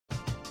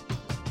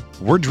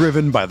We're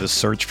driven by the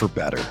search for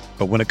better.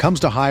 But when it comes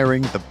to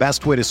hiring, the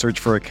best way to search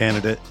for a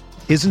candidate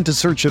isn't to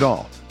search at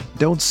all.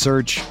 Don't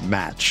search,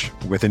 match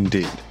with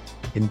Indeed.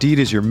 Indeed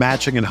is your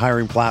matching and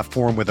hiring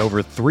platform with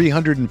over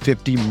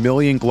 350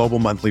 million global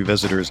monthly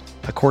visitors,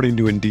 according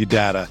to Indeed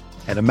data,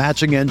 and a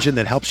matching engine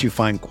that helps you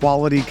find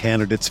quality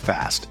candidates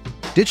fast.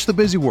 Ditch the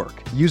busy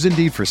work. Use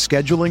Indeed for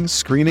scheduling,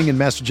 screening, and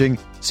messaging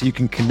so you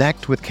can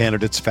connect with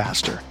candidates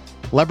faster.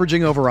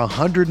 Leveraging over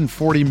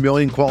 140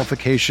 million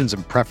qualifications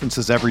and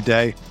preferences every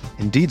day,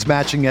 Indeed's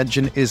matching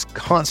engine is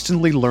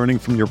constantly learning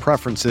from your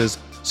preferences,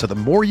 so the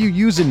more you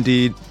use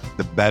Indeed,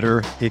 the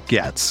better it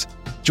gets.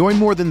 Join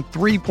more than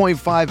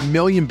 3.5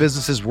 million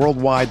businesses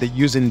worldwide that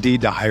use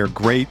Indeed to hire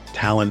great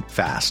talent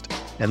fast.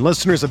 And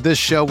listeners of this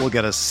show will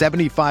get a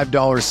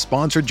 $75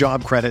 sponsored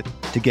job credit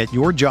to get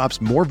your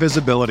jobs more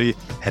visibility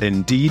at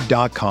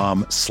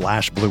Indeed.com/Blue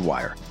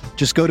Wire.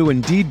 Just go to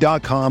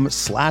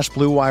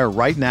Indeed.com/Blue Wire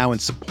right now and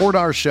support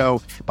our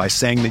show by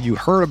saying that you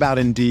heard about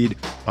Indeed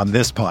on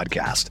this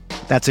podcast.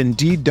 That's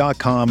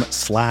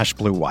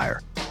Indeed.com/Blue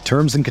Wire.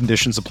 Terms and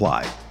conditions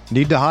apply.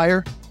 Need to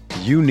hire?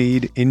 You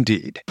need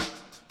Indeed.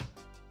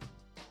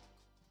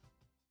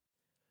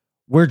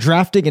 We're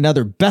drafting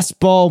another Best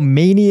Ball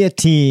Mania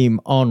team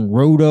on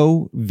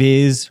Roto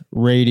Viz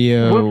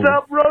Radio. What's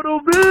up, Roto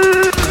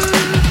Viz?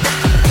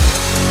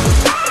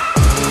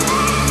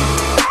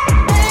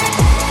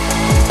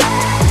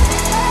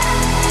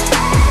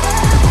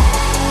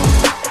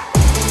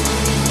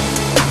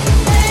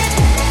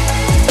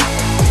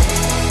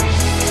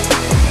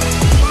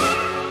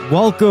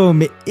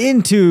 Welcome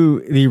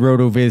into the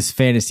Roto Viz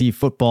Fantasy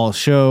Football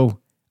Show.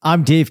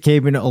 I'm Dave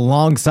Caban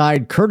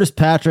alongside Curtis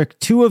Patrick,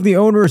 two of the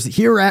owners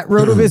here at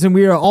RotoViz, and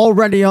we are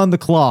already on the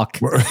clock.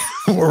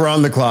 We're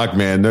on the clock,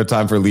 man. No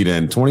time for lead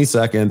in. 20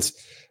 seconds.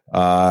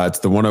 It's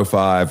the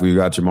 105. We've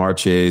got Jamar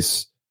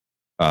Chase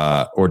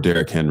or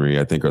Derrick Henry,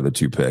 I think, are the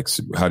two picks.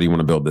 How do you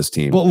want to build this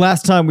team? Well,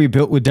 last time we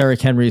built with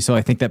Derrick Henry, so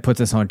I think that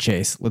puts us on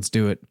Chase. Let's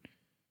do it.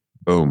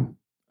 Boom.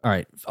 All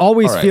right.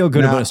 Always feel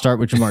good now, about a start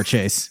with Jamar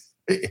Chase.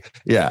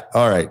 Yeah.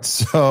 All right.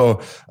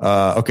 So,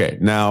 okay.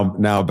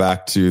 Now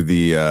back to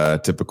the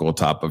typical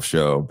top of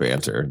show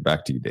banter.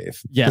 Back to you, Dave.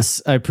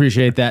 Yes, I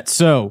appreciate that.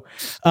 So,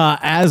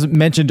 as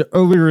mentioned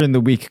earlier in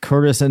the week,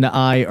 Curtis and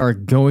I are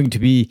going to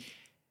be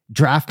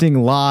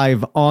drafting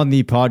live on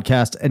the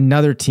podcast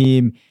another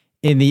team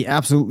in the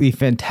absolutely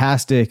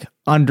fantastic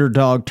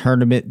underdog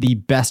tournament, the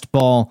Best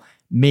Ball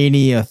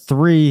Mania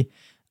 3.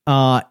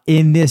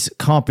 In this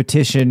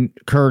competition,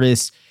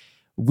 Curtis,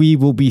 we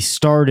will be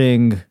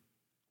starting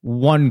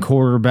one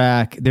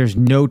quarterback. There's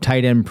no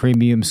tight end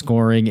premium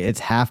scoring. It's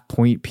half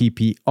point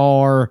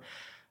PPR.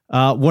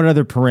 What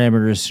other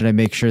parameters should I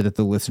make sure that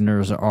the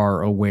listeners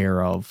are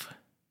aware of?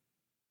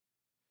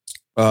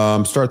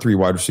 Start 3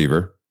 wide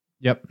receiver.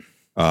 Yep.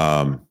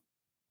 So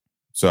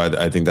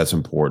I think that's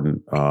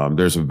important.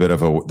 There's a bit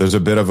of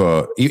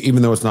a,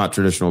 even though it's not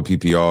traditional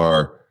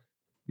PPR,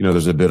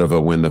 there's a bit of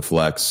a win the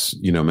flex,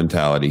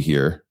 mentality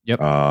here. Yep.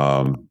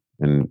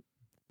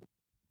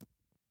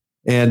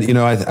 And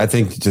I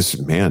think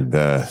just, man,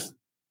 the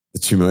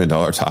 $2 million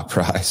top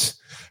prize,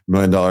 $1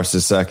 million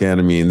to second.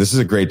 I mean, this is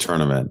a great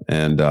tournament.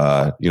 And,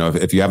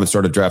 if you haven't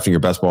started drafting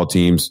your best ball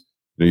teams,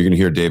 you're going to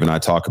hear Dave and I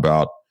talk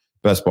about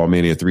Best Ball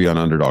Mania 3 on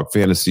Underdog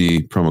Fantasy.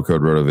 Promo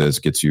code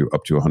RotoViz gets you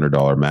up to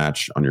 $100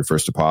 match on your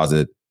first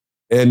deposit.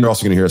 And you're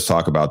also going to hear us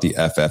talk about the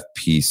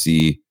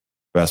FFPC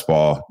Best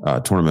Ball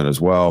tournament as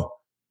well.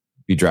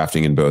 Be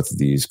drafting in both of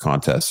these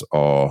contests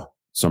all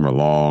summer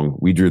long.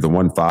 We drew the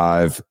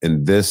 1-5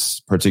 in this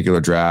particular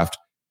draft.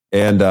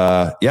 And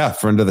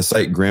friend of the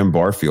site, Graham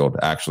Barfield,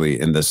 actually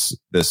in this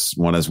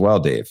one as well,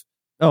 Dave.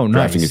 Oh, nice.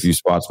 Drafting a few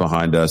spots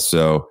behind us.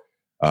 So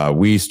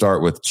we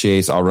start with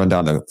Chase. I'll run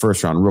down the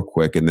first round real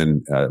quick, and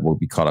then we'll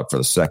be caught up for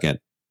the second.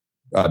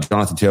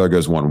 Jonathan Taylor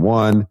goes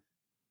 1-1.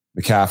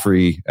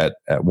 McCaffrey at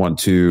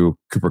 1-2.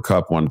 Cooper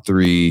Kupp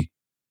 1-3.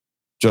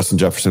 Justin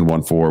Jefferson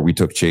 1-4. We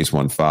took Chase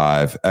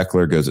 1-5.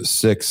 Eckler goes at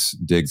 6.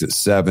 Diggs at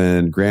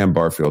 7. Graham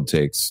Barfield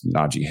takes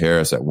Najee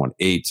Harris at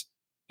 1-8.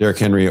 Derrick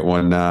Henry at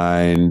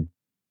 1-9.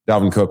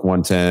 Dalvin Cook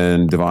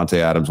 1-10. Devontae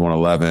Adams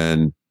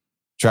 1-11.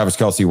 Travis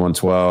Kelce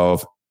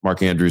 1-12.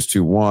 Mark Andrews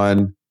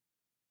 2-1.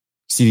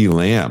 CeeDee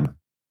Lamb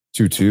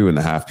 2-2 in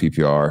the half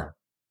PPR.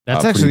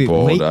 That's actually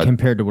late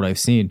compared to what I've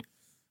seen.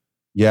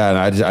 Yeah, and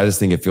I just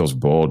think it feels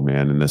bold,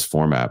 man, in this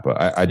format.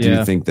 But I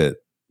do think that,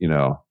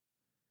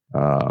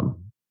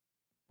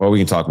 well, we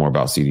can talk more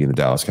about CD and the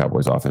Dallas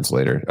Cowboys offense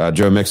later.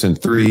 Joe Mixon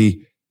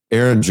 3,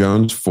 Aaron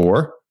Jones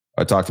 4.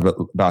 I talked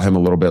about him a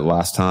little bit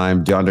last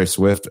time. DeAndre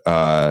Swift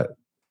to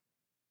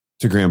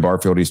Graham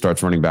Barfield. He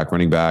starts running back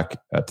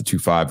at the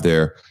 2-5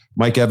 there.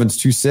 Mike Evans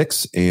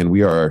 2-6, and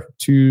we are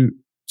two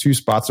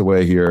spots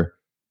away here.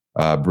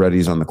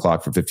 Brady's on the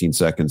clock for 15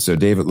 seconds. So,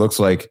 Dave, it looks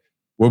like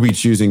we'll be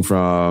choosing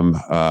from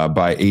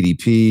by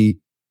ADP,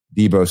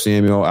 Deebo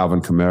Samuel, Alvin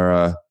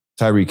Kamara,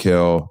 Tyreek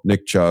Hill,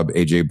 Nick Chubb,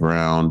 AJ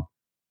Brown.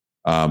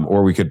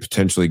 Or we could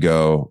potentially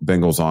go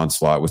Bengals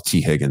onslaught with T.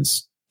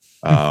 Higgins.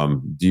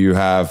 Do you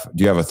have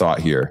a thought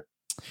here?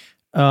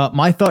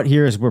 My thought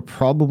here is we're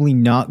probably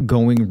not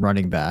going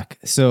running back.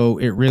 So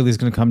it really is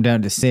going to come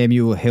down to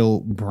Samuel,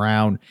 Hill,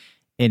 Brown,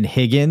 and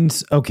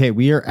Higgins. Okay,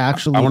 we are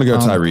actually. I want to go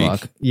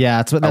Tyreek. Yeah,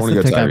 that's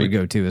the pick I would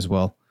go to as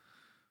well.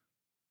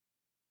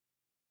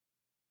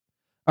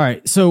 All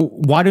right, so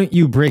why don't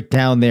you break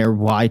down there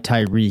why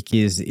Tyreek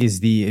is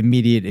the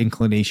immediate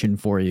inclination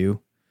for you?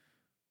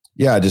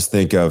 Yeah, I just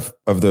think of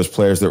those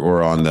players that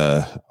were on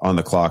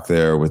the clock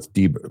there with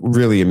Debo.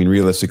 Really, I mean,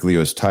 realistically, it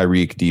was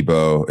Tyreek,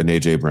 Debo, and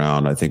AJ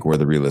Brown. I think were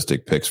the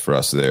realistic picks for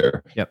us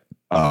there. Yep.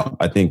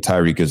 I think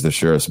Tyreek is the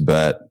surest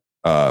bet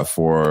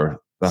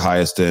for the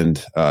highest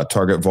end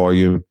target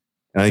volume.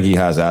 And I think he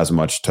has as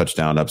much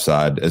touchdown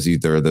upside as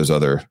either of those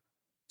other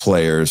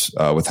players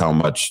with how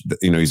much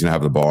he's going to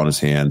have the ball in his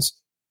hands.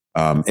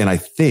 And I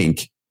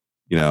think,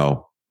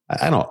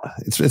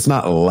 it's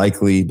not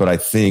likely, but I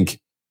think,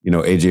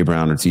 AJ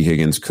Brown or T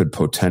Higgins could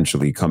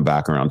potentially come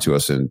back around to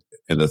us in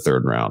the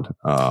third round.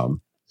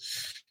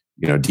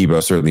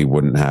 Debo certainly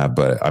wouldn't have,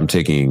 but I'm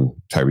taking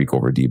Tyreek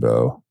over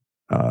Debo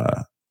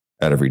at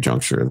every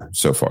juncture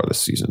so far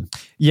this season.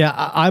 Yeah,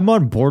 I'm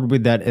on board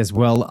with that as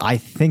well. I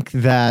think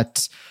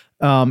that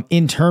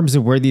in terms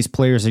of where these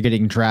players are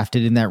getting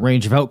drafted in that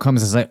range of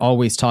outcomes, as I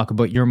always talk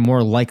about, you're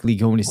more likely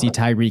going to see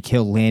Tyreek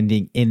Hill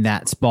landing in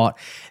that spot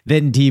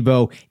than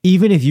Debo,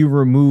 even if you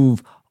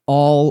remove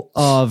all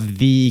of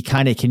the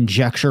kind of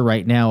conjecture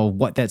right now of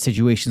what that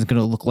situation is going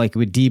to look like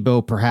with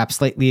Debo, perhaps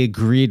slightly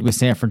agreed with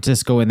San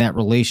Francisco in that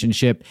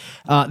relationship.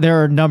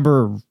 There are a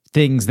number of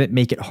things that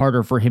make it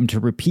harder for him to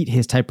repeat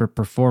his type of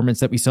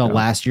performance that we saw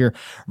last year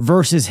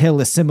versus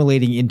Hill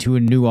assimilating into a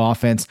new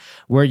offense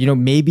where,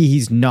 maybe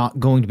he's not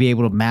going to be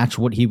able to match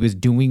what he was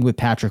doing with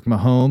Patrick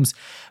Mahomes.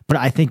 But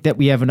I think that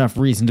we have enough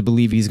reason to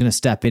believe he's going to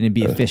step in and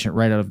be efficient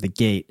right out of the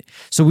gate.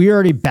 So we're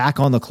already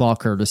back on the clock,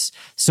 Curtis.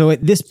 So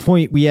at this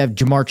point, we have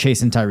Jamar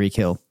Chase and Tyreek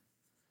Hill.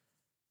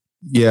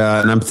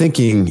 Yeah, and I'm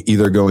thinking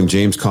either going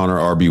James Conner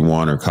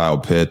RB1 or Kyle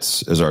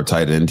Pitts as our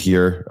tight end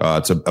here.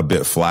 It's a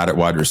bit flat at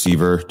wide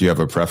receiver. Do you have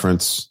a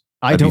preference?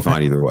 I'd be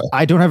fine either way.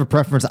 I don't have a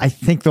preference. I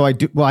think, though, I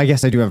do. Well, I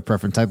guess I do have a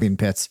preference. I lean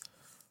Pitts.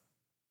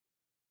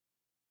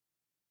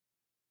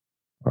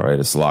 All right,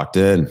 it's locked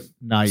in.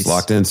 Nice. It's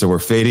locked in. So we're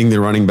fading the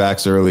running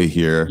backs early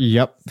here.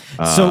 Yep.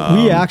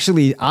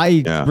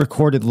 So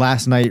recorded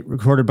last night,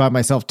 recorded by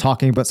myself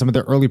talking about some of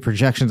the early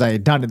projections I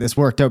had done, and this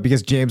worked out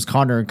because James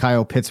Conner and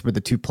Kyle Pitts were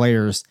the two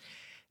players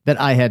that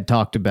I had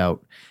talked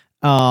about.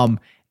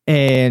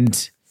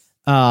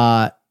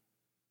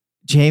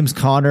 James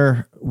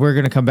Conner, we're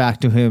going to come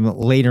back to him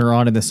later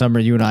on in the summer,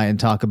 you and I, and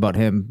talk about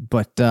him.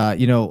 But, a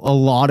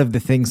lot of the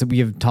things that we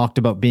have talked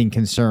about being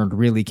concerned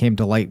really came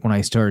to light when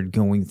I started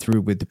going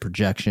through with the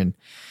projection.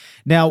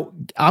 Now,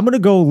 I'm going to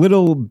go a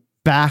little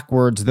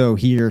backwards, though,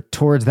 here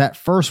towards that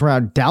first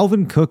round.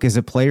 Dalvin Cook is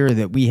a player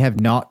that we have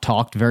not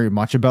talked very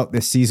much about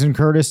this season,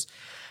 Curtis.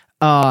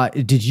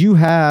 Did you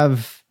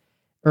have,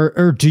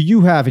 or do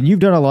you have, and you've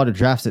done a lot of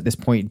drafts at this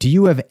point, do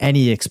you have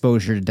any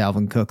exposure to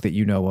Dalvin Cook that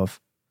you know of?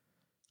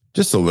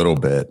 Just a little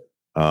bit.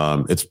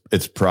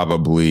 It's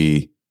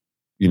probably,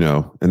 in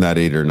that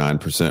 8 or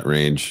 9%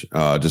 range.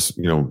 Just,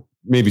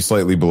 maybe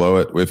slightly below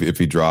it if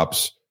he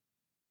drops,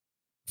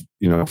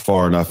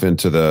 far enough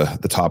into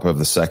the top of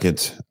the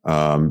second,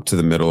 to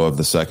the middle of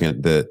the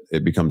second that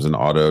it becomes an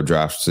auto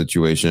draft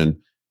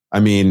situation. I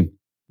mean,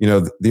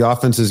 the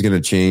offense is going to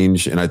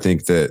change, and I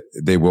think that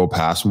they will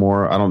pass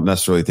more. I don't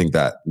necessarily think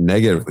that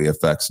negatively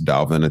affects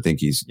Dalvin. I think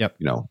he's,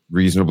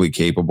 reasonably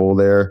capable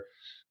there.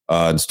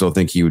 And still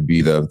think he would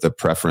be the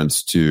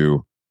preference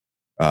to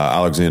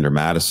Alexander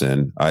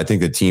Madison. I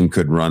think the team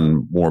could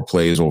run more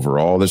plays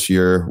overall this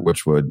year,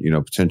 which would,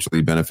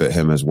 potentially benefit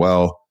him as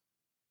well.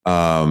 He's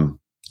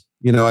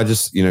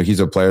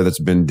a player that's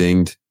been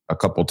dinged a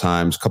couple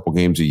times, couple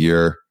games a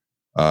year.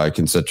 You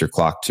can set your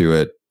clock to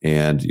it,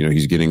 and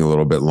he's getting a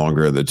little bit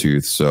longer in the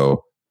tooth.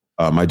 So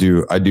I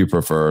do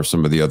prefer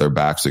some of the other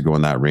backs that go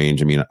in that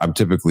range. I mean, I'm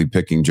typically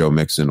picking Joe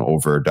Mixon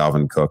over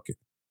Dalvin Cook.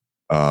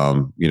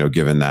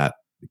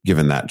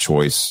 Given that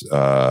choice,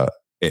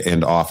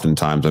 and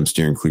oftentimes I'm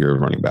steering clear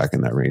of running back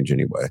in that range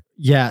anyway.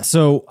 Yeah,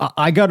 so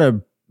I got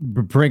to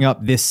bring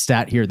up this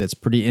stat here that's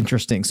pretty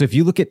interesting. So if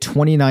you look at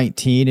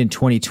 2019 and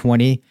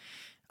 2020,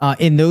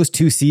 in those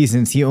two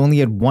seasons, he only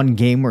had one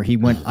game where he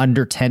went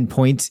under 10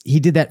 points. He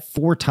did that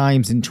 4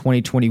 times in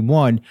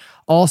 2021.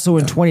 Also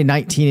in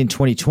 2019 and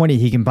 2020,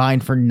 he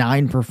combined for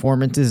 9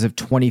 performances of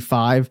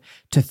 25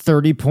 to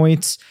 30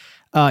 points.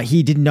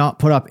 He did not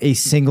put up a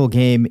single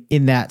game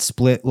in that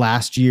split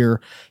last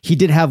year. He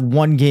did have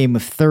one game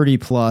of 30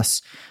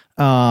 plus,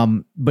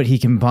 but he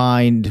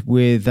combined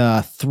with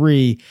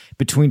 3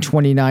 between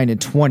 29 and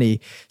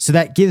 20. So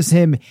that gives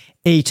him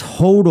a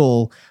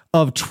total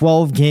of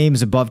 12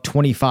 games above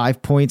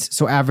 25 points.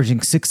 So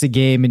averaging 6 a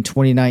game in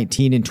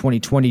 2019 and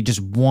 2020,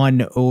 just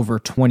 1 over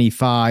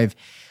 25.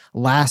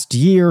 Last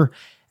year,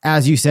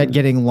 as you said,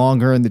 getting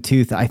longer in the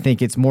tooth, I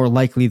think it's more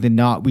likely than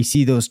not we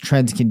see those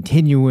trends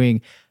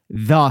continuing.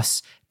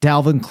 Thus,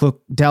 Dalvin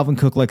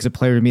Cook likes a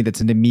player to me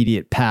that's an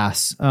immediate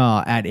pass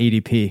at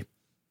ADP.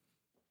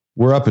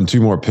 We're up in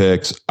 2 more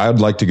picks. I'd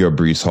like to go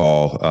Breece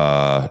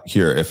Hall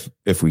here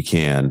if we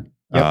can.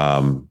 Yep.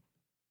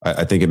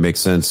 I think it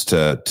makes sense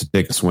to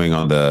take a swing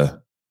on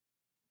the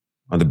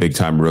big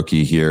time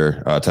rookie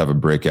here to have a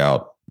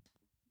breakout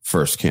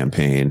first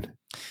campaign.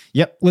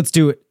 Yep, let's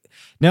do it.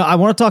 Now, I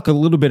want to talk a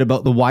little bit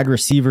about the wide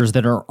receivers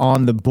that are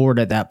on the board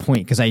at that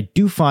point, because I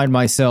do find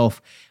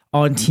myself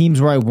on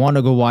teams where I want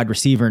to go wide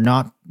receiver,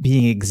 not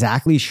being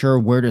exactly sure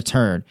where to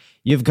turn.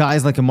 You have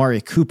guys like Amari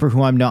Cooper,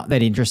 who I'm not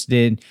that interested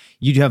in.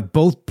 You have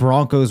both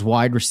Broncos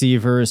wide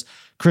receivers,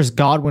 Chris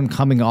Godwin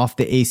coming off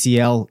the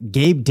ACL,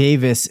 Gabe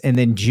Davis, and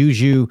then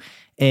Juju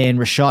and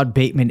Rashad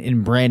Bateman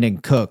and Brandon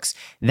Cooks.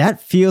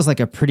 That feels like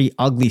a pretty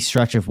ugly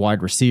stretch of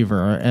wide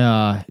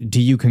receiver.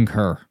 Do you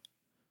concur?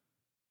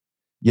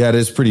 Yeah, it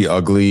is pretty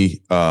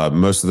ugly.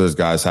 Most of those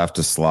guys have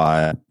to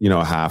slide,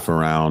 half a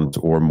round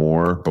or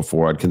more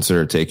before I'd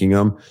consider taking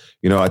them.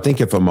 I think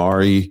if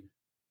Amari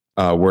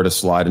were to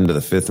slide into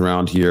the 5th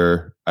round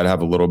here, I'd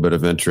have a little bit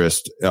of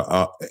interest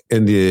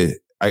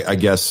I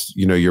guess,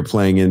 you're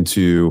playing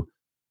into,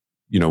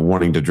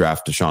 wanting to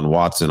draft Deshaun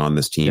Watson on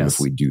this team. Yes.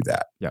 If we do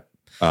that. Yeah.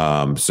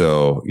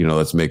 So,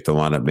 let's make the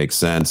lineup make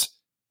sense.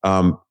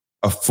 A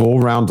full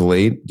round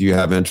late. Do you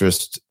have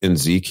interest in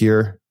Zeke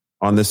here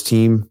on this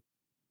team?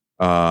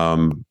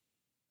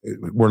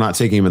 We're not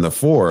taking him in the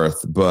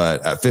 4th,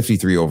 but at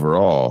 53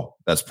 overall,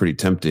 that's pretty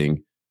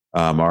tempting.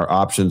 Our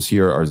options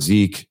here are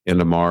Zeke and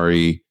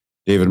Amari,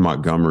 David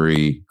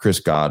Montgomery, Chris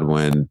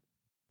Godwin,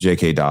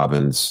 J.K.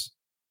 Dobbins.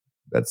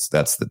 That's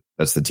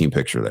the team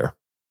picture there.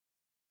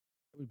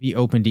 I would be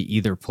open to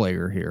either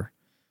player here.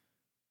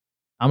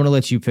 I'm going to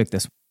let you pick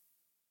this one.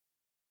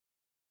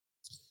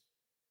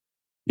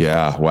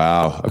 Yeah.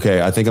 Wow.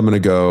 Okay. I think I'm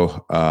going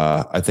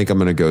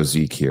to go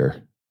Zeke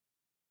here.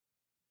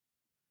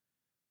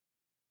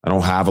 I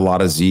don't have a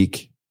lot of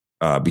Zeke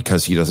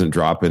because he doesn't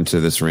drop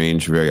into this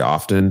range very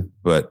often.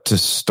 But to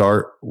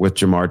start with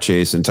Jamar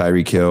Chase and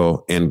Tyreek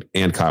Hill and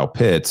Kyle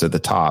Pitts at the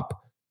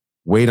top,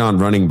 wait on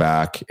running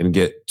back and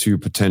get 2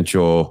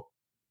 potential,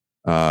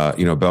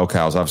 bell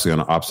cows, obviously on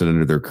the opposite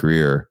end of their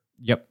career.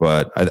 Yep.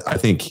 But I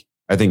think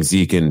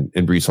Zeke and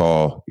Breece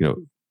Hall,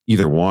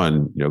 either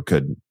one,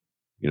 could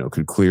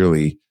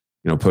clearly,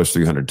 push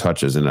 300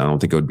 touches, and I don't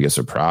think it would be a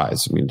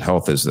surprise. I mean,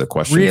 health is the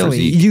question. Really? For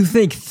Zeke. You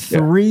think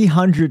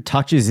 300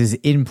 touches is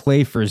in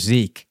play for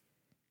Zeke?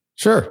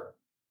 Sure.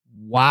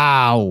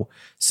 Wow.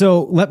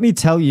 So let me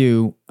tell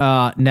you,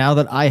 now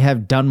that I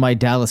have done my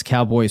Dallas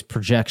Cowboys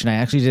projection, I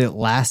actually did it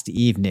last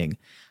evening.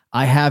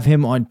 I have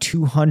him on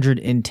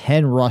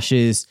 210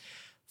 rushes,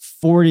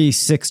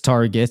 46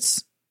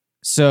 targets.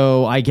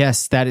 So I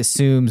guess that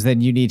assumes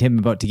then you need him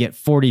about to get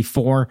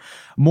 44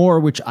 more,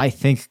 which I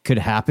think could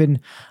happen.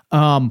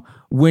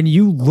 When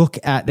you look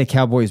at the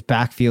Cowboys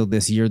backfield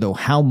this year, though,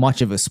 how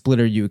much of a split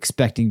are you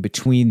expecting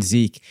between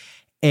Zeke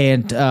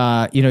and,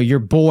 your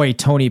boy,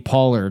 Tony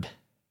Pollard?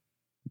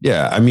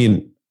 Yeah. I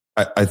mean,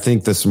 I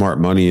think the smart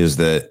money is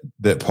that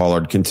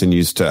Pollard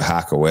continues to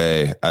hack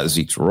away at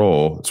Zeke's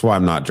role. That's why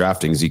I'm not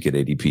drafting Zeke at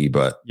ADP,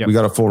 but we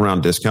got a full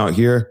round discount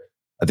here.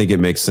 I think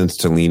it makes sense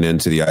to lean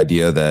into the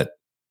idea that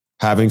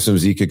having some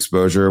Zeke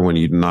exposure when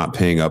you're not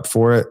paying up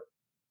for it,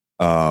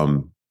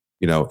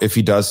 if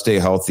he does stay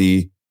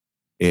healthy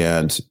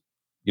and,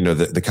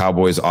 the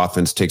Cowboys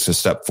offense takes a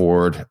step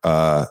forward,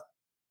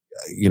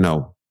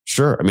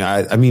 sure.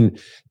 I mean,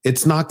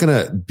 it's not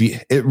going to be,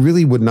 it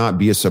really would not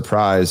be a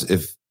surprise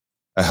if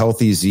a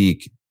healthy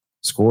Zeke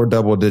scored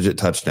double-digit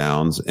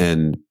touchdowns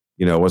and,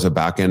 was a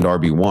back-end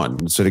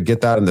RB1. So to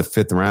get that in the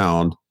 5th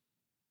round,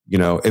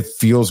 it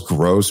feels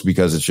gross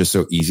because it's just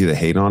so easy to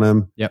hate on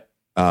him. Yep.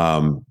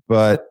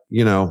 But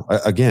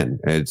again,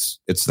 it's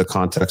the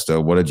context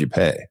of what did you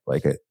pay?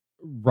 Like it,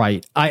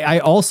 right. I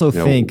also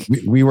think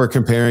we were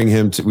comparing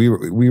him to,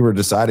 we were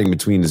deciding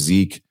between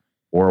Zeke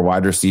or a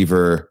wide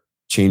receiver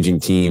changing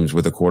teams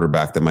with a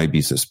quarterback that might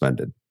be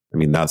suspended. I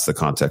mean, that's the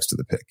context of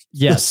the pick.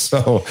 Yes.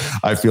 So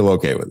I feel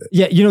okay with it.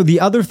 Yeah. The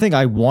other thing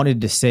I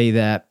wanted to say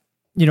that,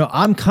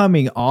 I'm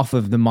coming off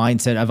of the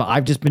mindset of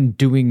I've just been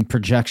doing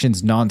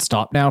projections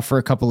nonstop now for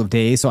a couple of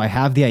days. So I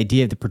have the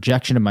idea of the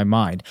projection in my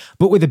mind.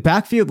 But with a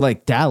backfield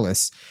like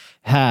Dallas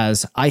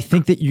has, I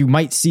think that you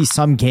might see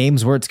some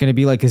games where it's going to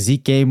be like a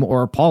Zeke game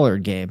or a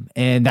Pollard game.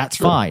 And that's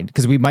fine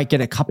because we might get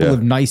a couple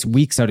of nice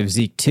weeks out of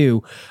Zeke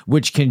too,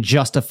 which can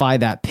justify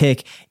that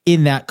pick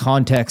in that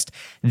context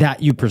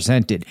that you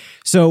presented.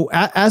 So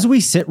as we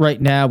sit right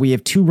now, we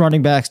have 2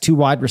 running backs, 2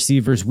 wide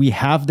receivers. We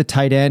have the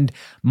tight end.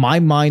 My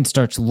mind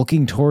starts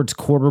looking towards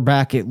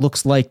quarterback. It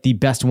looks like the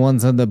best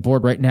ones on the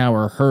board right now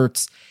are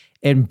Hurts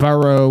and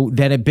Burrow,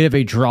 then a bit of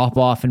a drop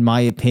off in my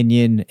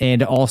opinion,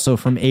 and also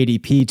from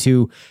ADP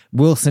to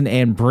Wilson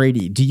and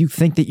Brady. Do you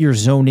think that you're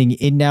zoning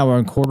in now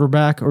on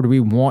quarterback, or do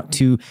we want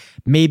to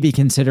maybe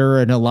consider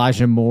an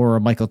Elijah Moore or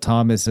Michael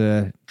Thomas,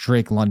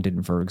 Drake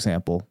London, for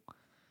example?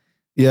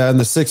 Yeah, in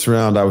the 6th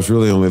round, I was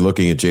really only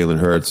looking at Jalen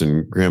Hurts,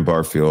 and Graham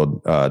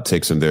Barfield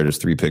takes him there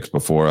just 3 picks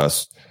before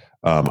us.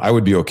 I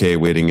would be okay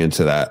waiting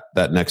into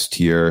that next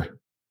tier.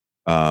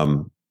 I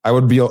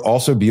would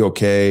also be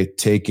okay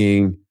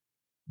taking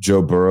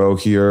Joe Burrow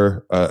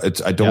here. I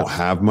don't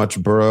have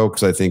much Burrow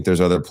because I think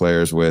there's other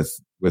players with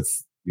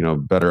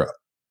better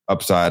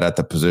upside at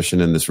the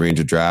position in this range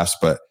of drafts.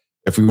 But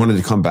if we wanted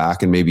to come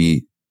back and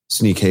maybe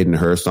sneak Hayden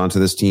Hurst onto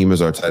this team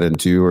as our tight end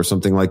 2 or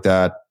something like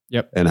that,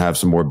 and have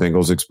some more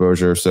Bengals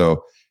exposure.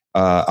 So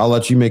I'll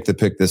let you make the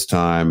pick this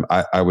time.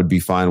 I would be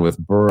fine with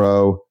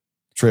Burrow,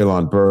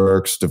 Treylon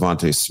Burks,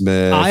 Devontae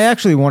Smith. I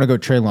actually want to go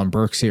Treylon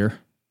Burks here.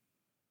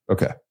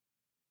 Okay.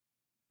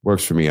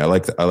 Works for me. I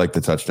like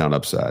the touchdown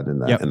upside in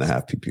the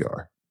half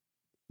PPR.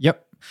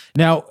 Yep.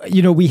 Now,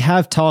 we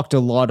have talked a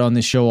lot on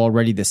the show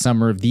already this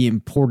summer of the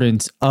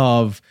importance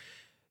of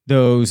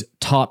those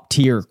top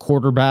tier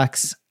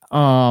quarterbacks,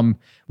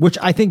 which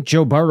I think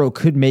Joe Burrow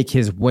could make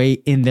his way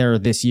in there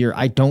this year.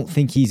 I don't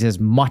think he's as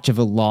much of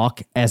a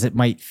lock as it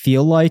might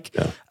feel like.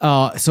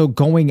 Yeah. So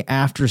going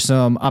after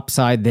some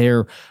upside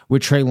there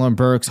with Treylon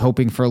Burks,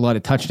 hoping for a lot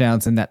of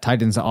touchdowns in that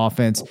Titans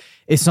offense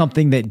is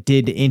something that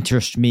did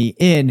interest me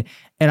in.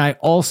 And I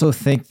also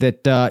think that,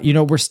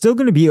 we're still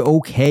going to be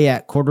okay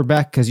at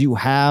quarterback because you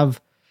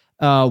have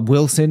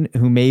Wilson,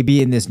 who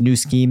maybe in this new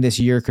scheme this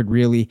year could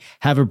really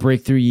have a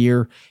breakthrough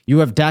year. You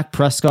have Dak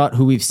Prescott,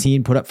 who we've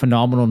seen put up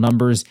phenomenal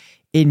numbers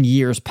in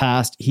years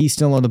past. He's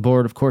still on the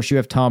board. Of course, you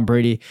have Tom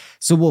Brady.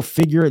 So we'll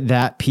figure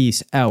that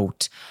piece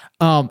out.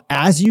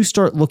 As you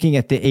start looking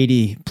at the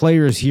 80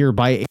 players here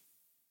I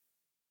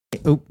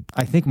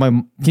think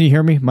can you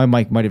hear me? My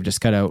mic might have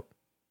just cut out.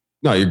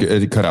 No,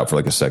 it cut out for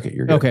like a second.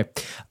 You're good. Okay.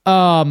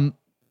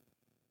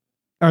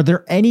 Are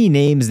there any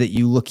names that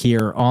you look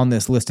here on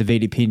this list of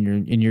ADP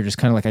and you're just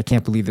kind of like, I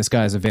can't believe this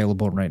guy is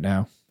available right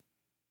now?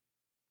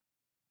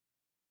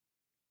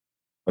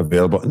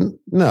 Available?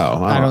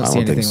 No, I don't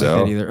see anything think so.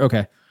 Like that either.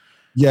 Okay.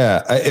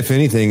 Yeah. If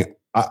anything,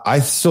 I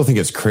still think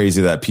it's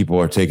crazy that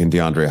people are taking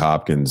DeAndre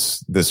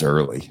Hopkins this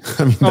early.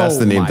 I mean, that's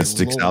the name that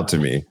sticks out to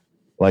me.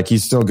 Like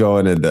he's still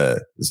going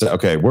into,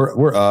 okay,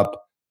 we're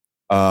up.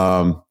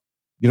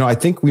 I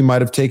think we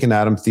might have taken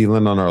Adam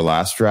Thielen on our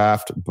last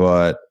draft,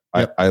 but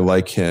I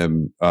like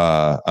him.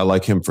 I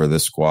like him for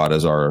this squad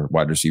as our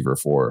wide receiver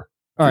 4.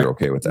 You're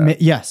okay with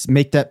that? Yes,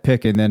 make that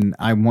pick, and then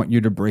I want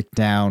you to break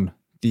down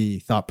the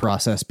thought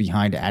process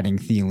behind adding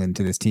Thielen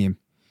to this team.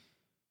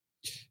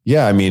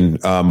 Yeah, I mean,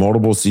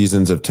 multiple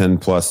seasons of 10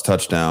 plus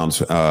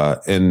touchdowns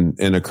in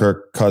a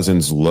Kirk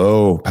Cousins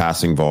low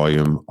passing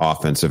volume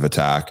offensive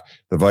attack.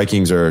 The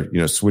Vikings are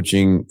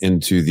switching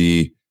into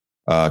the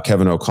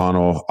Kevin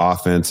O'Connell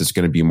offense. It's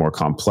going to be more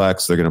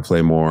complex. They're going to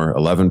play more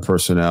 11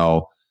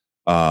 personnel.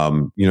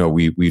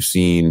 We've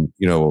seen,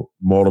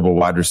 multiple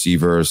wide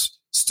receivers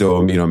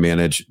still,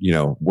 manage,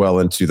 well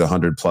into the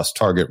 100+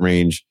 target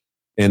range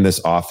in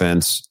this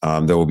offense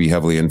that will be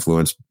heavily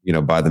influenced,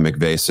 by the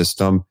McVay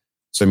system.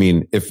 So, I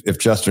mean, if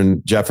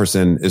Justin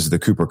Jefferson is the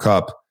Cooper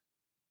Kupp,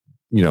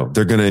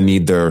 they're going to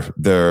need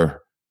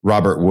their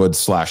Robert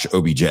Woods /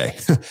 OBJ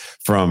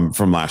from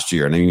last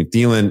year. And I mean,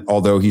 Thielen,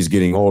 although he's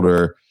getting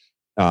older,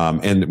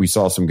 and we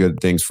saw some good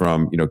things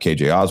from,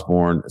 KJ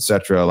Osborne, et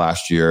cetera,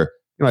 last year.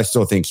 I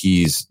still think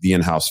he's the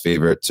in-house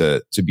favorite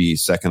to be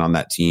second on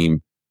that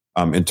team.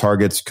 And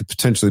targets could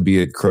potentially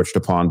be encroached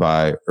upon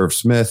by Irv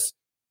Smith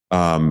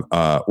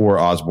or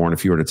Osborne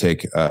if he were to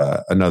take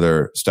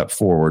another step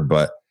forward.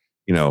 But,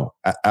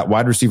 at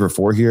wide receiver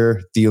 4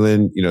 here,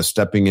 Thielen,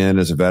 stepping in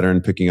as a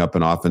veteran, picking up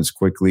an offense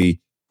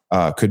quickly,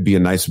 could be a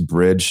nice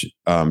bridge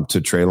to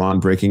Treylon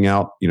breaking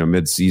out,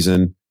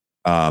 mid-season.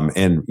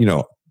 And,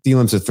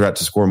 Thielen's a threat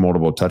to score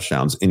multiple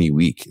touchdowns any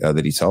week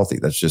that he's healthy.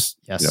 That's just,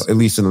 at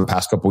least in the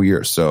past couple of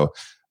years. So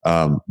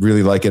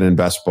really like it in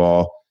best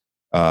ball,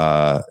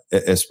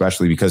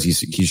 especially because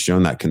he's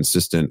shown that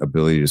consistent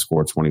ability to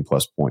score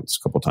 20+ points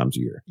a couple times a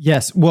year.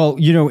 Yes. Well,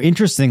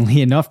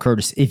 interestingly enough,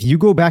 Curtis, if you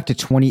go back to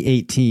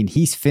 2018,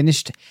 he's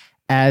finished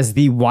as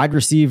the wide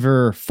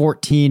receiver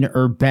 14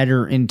 or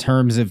better in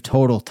terms of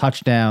total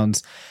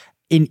touchdowns.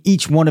 In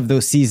each one of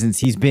those seasons,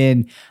 he's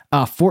been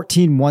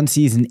 14 one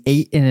season,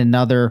 8 in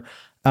another.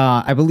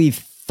 I believe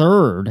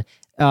third,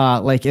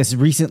 like as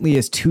recently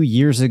as 2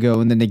 years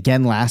ago. And then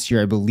again last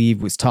year, I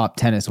believe was top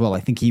 10 as well. I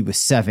think he was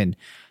 7.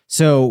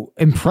 So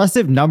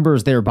impressive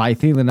numbers there by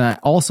Thielen. And I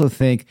also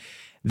think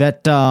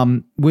that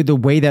with the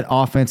way that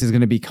offense is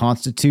going to be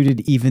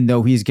constituted, even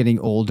though he's getting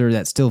older,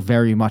 that's still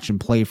very much in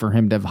play for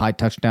him to have high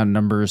touchdown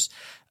numbers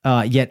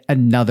yet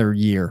another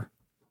year.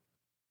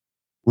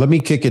 Let me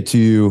kick it to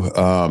you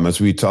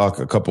as we talk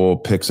a couple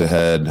picks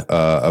ahead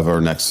of our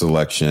next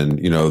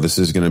selection. This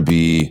is going to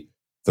be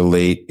the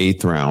late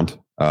 8th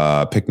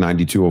round, pick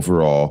 92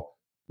 overall.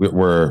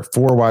 We're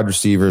 4 wide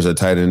receivers, a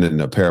tight end, and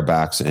a pair of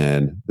backs.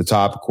 And the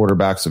top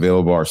quarterbacks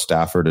available are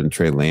Stafford and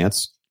Trey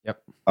Lance.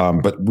 Yep.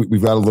 But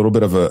we've got a little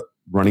bit of a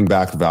running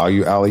back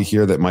value alley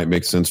here that might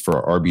make sense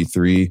for our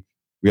RB3.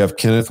 We have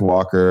Kenneth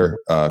Walker,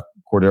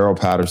 Cordero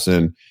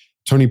Patterson.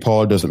 Tony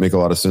Pollard doesn't make a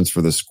lot of sense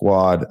for the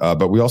squad,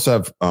 but we also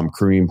have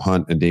Kareem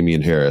Hunt and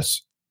Damian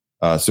Harris.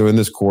 So in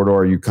this corridor,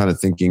 are you kind of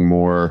thinking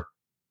more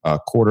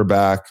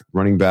quarterback,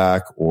 running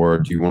back, or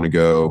do you want to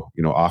go,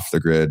 off the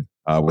grid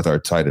with our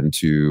tight end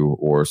 2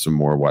 or some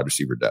more wide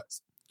receiver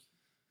depth?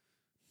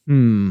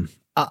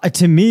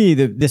 To me,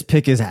 this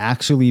pick is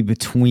actually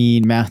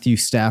between Matthew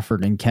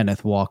Stafford and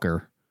Kenneth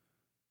Walker.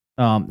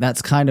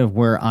 That's kind of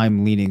where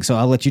I'm leaning. So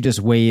I'll let you just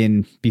weigh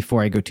in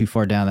before I go too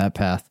far down that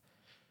path.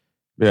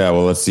 Yeah,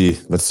 well, let's see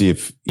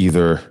if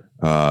either.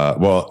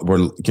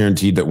 We're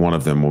guaranteed that one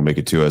of them will make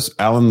it to us.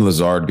 Alan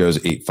Lazard goes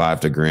 8.5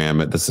 to Graham.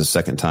 That's the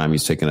second time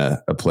he's taken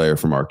a player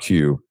from our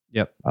queue.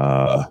 Yep.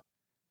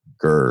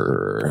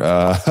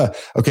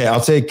 Okay,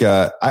 I'll take.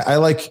 I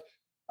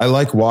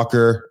like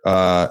Walker.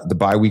 The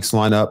bye weeks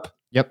lineup.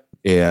 Yep.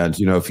 And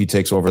if he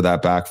takes over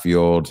that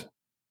backfield,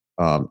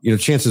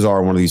 chances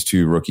are one of these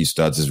two rookie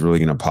studs is really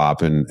going to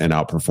pop and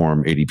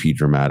outperform ADP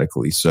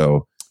dramatically.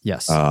 So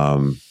yes.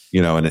 And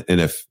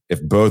if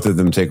both of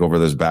them take over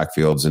those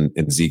backfields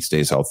and Zeke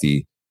stays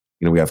healthy,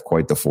 we have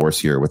quite the force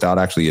here without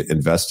actually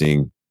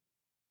investing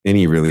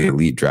any really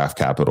elite draft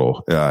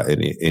capital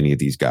in any of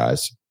these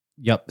guys.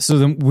 Yep. So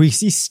then we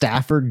see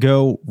Stafford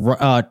go.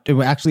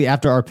 Actually,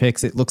 after our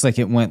picks, it looks like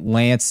it went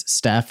Lance,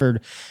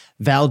 Stafford,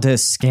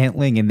 Valdez,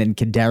 Scantling, and then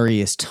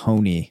Kadarius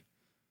Toney.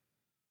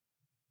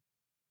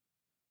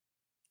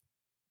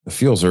 It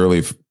feels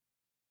early.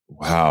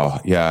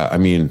 Wow. Yeah. I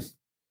mean,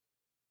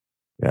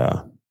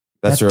 yeah,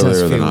 that's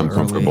earlier than I'm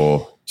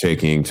comfortable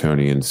taking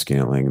Toney and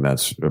Scantling.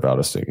 That's about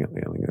a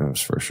Scantling,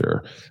 that's for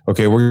sure.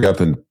 Okay. We're up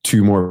in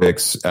two more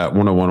picks at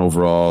 101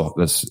 overall.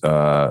 That's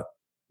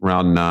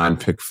round 9,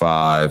 pick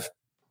 5.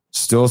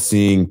 Still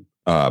seeing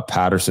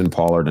Patterson,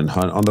 Pollard, and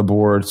Hunt on the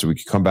board. So we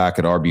could come back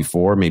at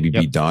RB4, maybe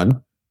be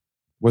done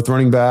with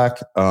running back.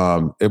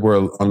 We're on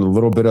a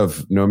little bit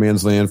of no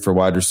man's land for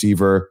wide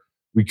receiver.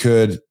 We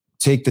could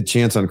take the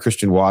chance on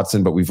Christian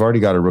Watson, but we've already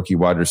got a rookie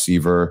wide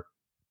receiver.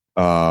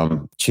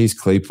 Chase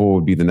Claypool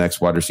would be the next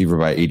wide receiver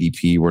by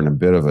ADP. We're in a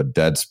bit of a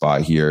dead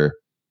spot here.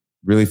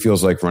 Really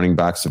feels like running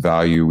back's a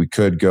value. We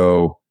could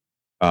go,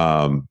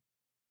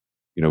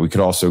 we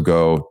could also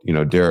go,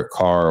 Derek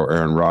Carr or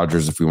Aaron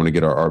Rodgers if we want to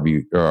get our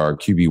RB or our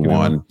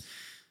QB1.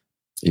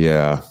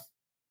 Yeah.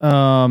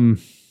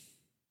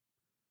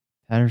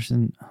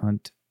 Patterson,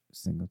 Hunt,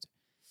 Singleton.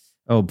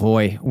 Oh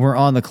boy, we're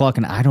on the clock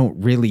and I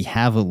don't really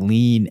have a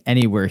lean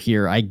anywhere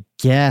here. I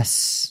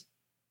guess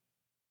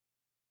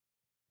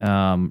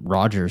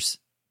Rodgers,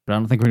 but I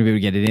don't think we're going to be able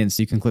to get it in.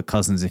 So you can click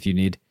Cousins if you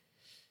need.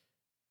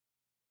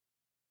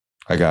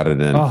 I got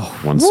it in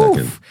 1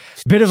 second.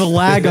 Bit of a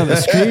lag on the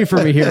screen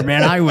for me here,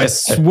 man. I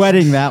was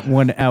sweating that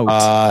one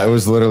out. It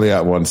was literally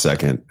at 1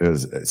 second.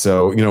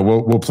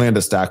 We'll plan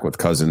to stack with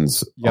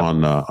Cousins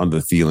on the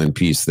Thielen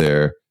piece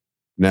there.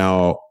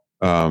 Now,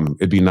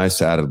 it'd be nice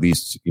to add at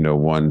least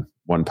one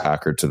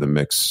Packer to the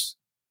mix.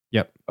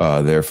 Yep.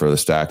 There for the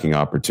stacking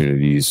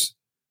opportunities.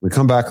 We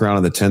come back around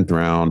in the 10th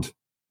round.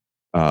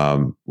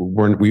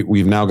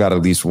 We've now got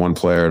at least one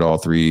player at all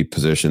three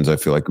positions. I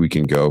feel like we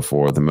can go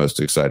for the most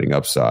exciting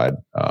upside.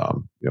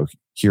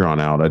 Here on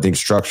out, I think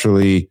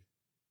structurally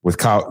with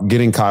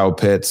getting Kyle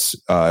Pitts,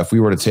 if we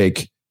were to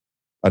take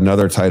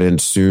another tight end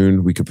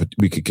soon, we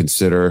could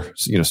consider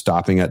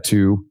stopping at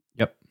 2.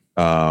 Yep.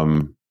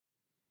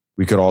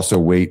 We could also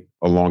wait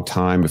a long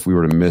time if we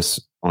were to miss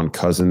on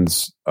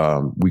Cousins.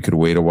 We could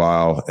wait a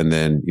while and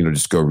then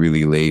just go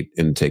really late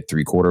and take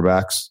 3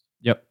 quarterbacks.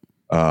 Yep.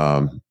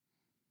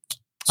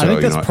 So, I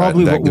think that's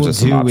probably what we'll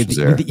do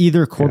with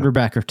either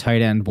quarterback or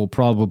tight end. We'll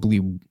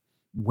probably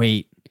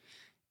wait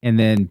and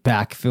then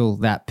backfill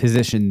that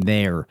position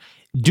there.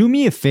 Do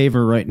me a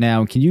favor right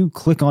now. Can you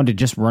click on to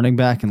just running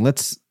back and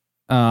let's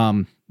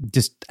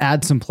just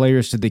add some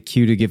players to the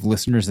queue to give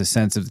listeners a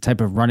sense of the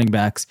type of running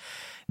backs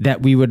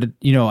that we would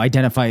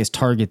identify as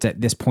targets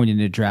at this point in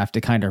the draft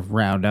to kind of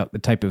round out the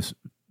type of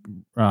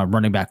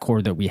running back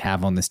core that we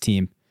have on this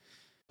team.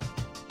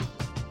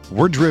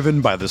 We're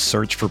driven by the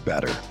search for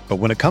better. But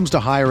when it comes to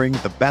hiring,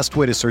 the best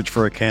way to search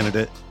for a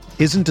candidate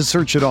isn't to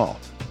search at all.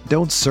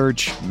 Don't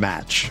search,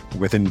 match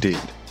with Indeed.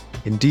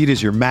 Indeed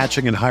is your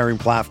matching and hiring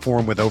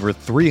platform with over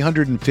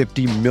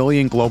 350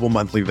 million global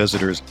monthly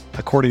visitors,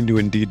 according to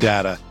Indeed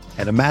data,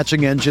 and a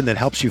matching engine that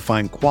helps you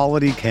find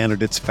quality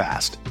candidates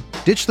fast.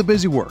 Ditch the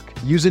busy work.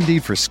 Use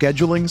Indeed for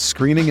scheduling,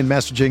 screening, and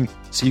messaging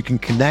so you can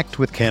connect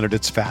with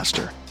candidates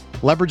faster.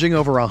 Leveraging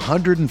over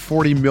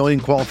 140 million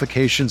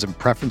qualifications and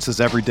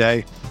preferences every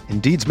day,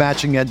 Indeed's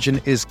matching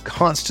engine is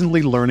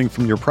constantly learning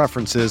from your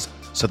preferences,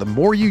 so the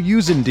more you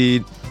use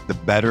Indeed, the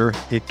better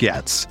it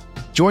gets.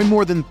 Join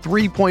more than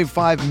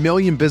 3.5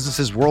 million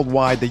businesses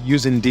worldwide that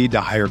use Indeed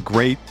to hire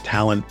great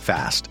talent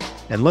fast.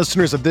 And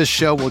listeners of this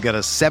show will get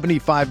a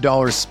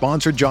 $75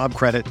 sponsored job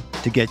credit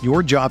to get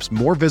your jobs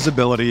more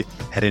visibility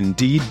at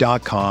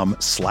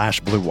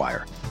Indeed.com/Blue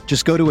Wire.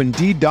 Just go to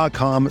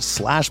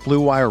Indeed.com/Blue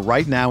Wire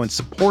right now and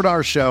support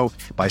our show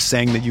by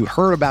saying that you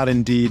heard about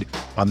Indeed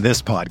on this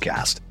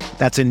podcast.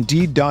 That's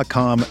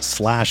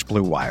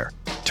Indeed.com/Blue Wire.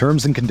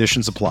 Terms and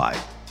conditions apply.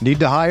 Need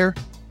to hire?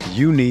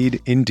 You need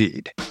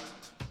Indeed.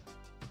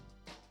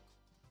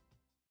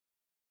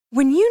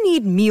 When you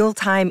need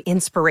mealtime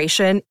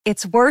inspiration,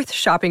 it's worth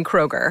shopping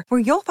Kroger, where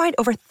you'll find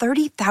over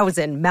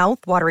 30,000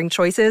 mouth-watering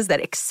choices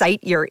that excite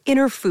your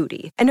inner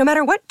foodie. And no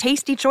matter what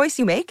tasty choice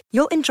you make,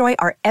 you'll enjoy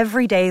our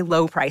everyday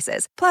low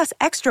prices, plus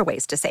extra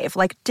ways to save,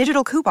 like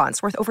digital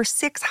coupons worth over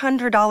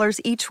 $600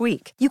 each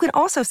week. You can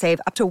also save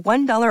up to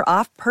 $1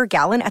 off per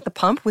gallon at the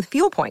pump with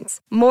fuel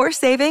points. More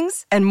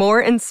savings and more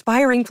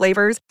inspiring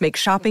flavors make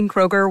shopping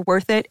Kroger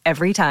worth it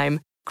every time.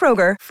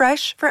 Kroger,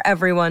 fresh for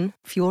everyone.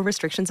 Fuel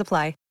restrictions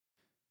apply.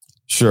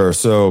 Sure.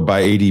 So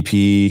by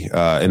ADP,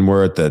 and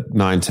we're at the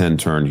 9-10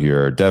 turn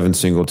here, Devin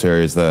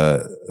Singletary is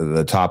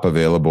the top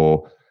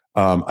available.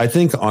 I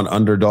think on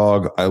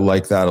Underdog, I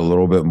like that a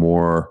little bit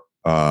more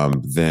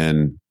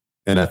than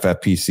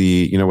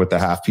NFFPC. You know, with the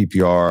half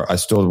PPR, I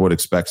still would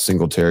expect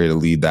Singletary to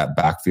lead that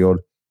backfield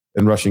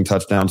in rushing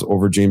touchdowns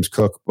over James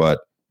Cook.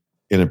 But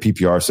in a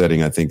PPR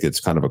setting, I think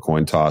it's kind of a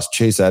coin toss.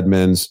 Chase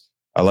Edmonds,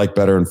 I like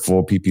better in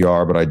full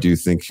PPR, but I do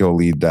think he'll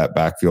lead that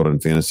backfield in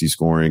fantasy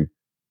scoring.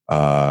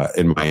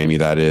 In Miami,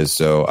 that is.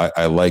 So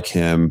I like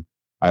him.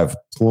 I have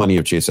plenty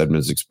of Chase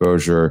Edmonds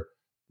exposure.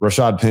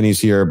 Rashad Penny's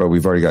here, but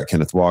we've already got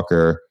Kenneth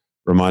Walker,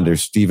 Ramondre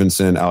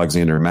Stevenson,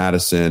 Alexander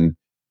Madison,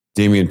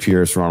 Damian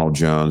Pierce, Ronald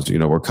Jones. You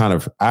know, we're kind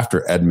of,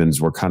 after Edmonds,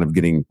 we're kind of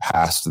getting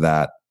past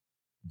that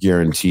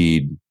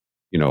guaranteed,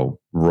 you know,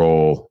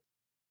 role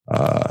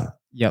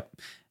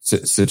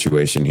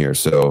situation here.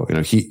 So, you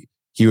know, he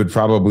would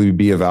probably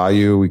be a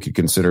value we could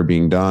consider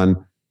being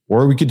done.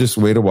 Or we could just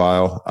wait a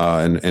while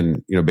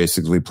and you know,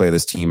 basically play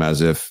this team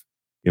as if,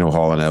 you know,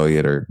 Hall and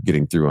Elliott are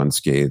getting through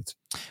unscathed.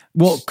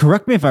 Well,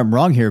 correct me if I'm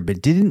wrong here,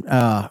 but didn't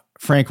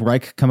Frank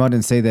Reich come out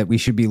and say that we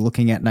should be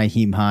looking at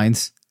Nyheim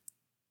Hines?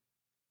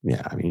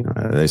 Yeah, I mean,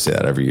 they say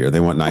that every year. They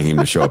want Nyheim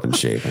to show up in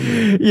shape. I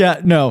mean,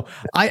 yeah, no.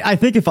 I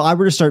think if I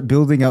were to start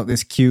building out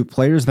this queue,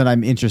 players that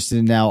I'm interested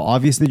in now,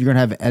 obviously you're going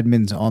to have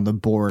Edmonds on the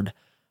board.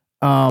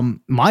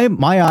 My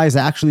eyes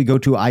actually go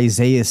to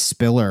Isaiah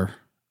Spiller.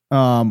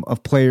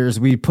 Of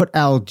players. We put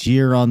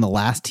Algier on the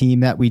last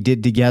team that we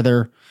did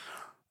together.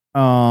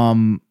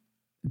 Darrell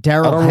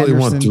I don't really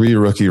want 3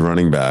 rookie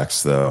running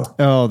backs though.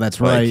 Oh,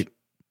 that's right.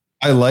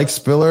 I like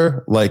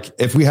Spiller. Like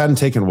if we hadn't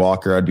taken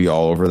Walker, I'd be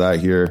all over that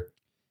here.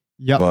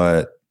 Yep.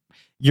 But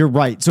you're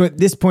right. So at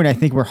this point, I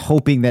think we're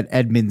hoping that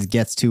Edmonds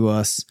gets to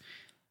us.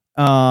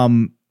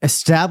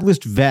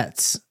 Established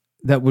vets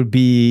that would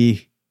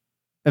be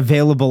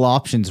available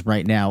options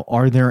right now.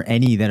 Are there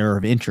any that are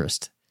of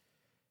interest?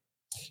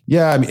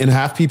 Yeah, I mean, in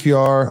half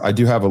PPR, I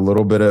do have a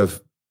little bit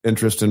of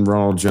interest in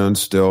Ronald Jones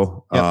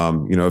still. Yep.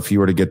 You know, if he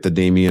were to get the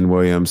Damian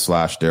Williams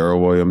 / Darrell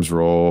Williams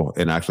role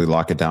and actually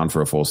lock it down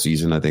for a full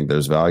season, I think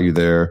there's value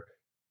there.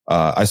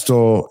 I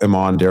still am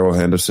on Darrell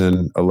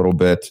Henderson a little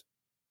bit,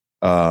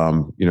 you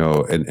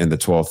know, in the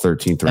 12th,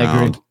 13th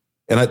round.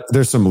 And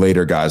there's some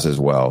later guys as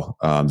well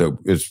that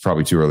it's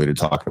probably too early to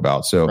talk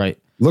about. So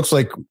looks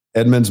like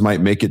Edmonds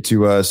might make it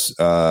to us.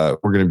 We're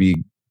going to be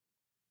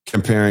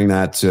comparing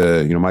that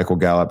to, you know, Michael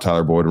Gallup,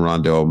 Tyler Boyd, and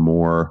Rondell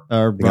Moore.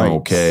 I'm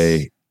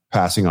okay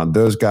passing on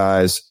those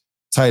guys.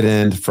 Tight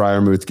end,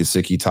 Freiermuth,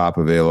 Gesicki, top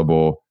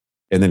available.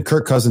 And then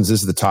Kirk Cousins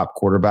is the top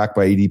quarterback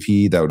by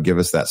ADP. That would give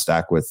us that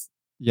stack with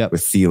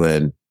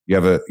Thielen. You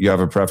have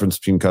a preference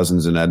between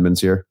Cousins and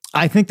Edmonds here?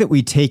 I think that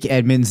we take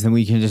Edmonds, then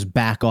we can just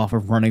back off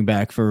of running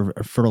back for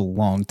a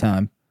long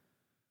time.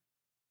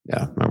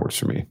 Yeah, that works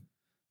for me.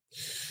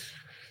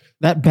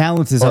 That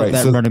balances out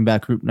that running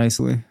back group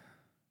nicely.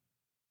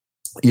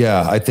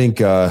 Yeah, I think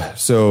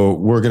so.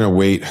 We're going to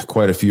wait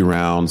quite a few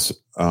rounds,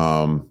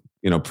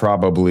 you know,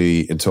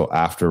 probably until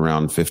after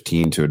round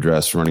 15 to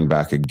address running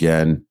back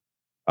again.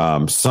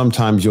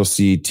 Sometimes you'll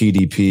see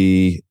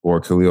TDP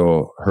or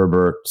Khalil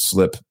Herbert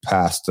slip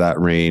past that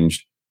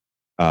range.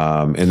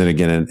 And then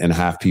again, in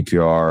half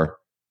PPR,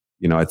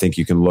 you know, I think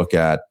you can look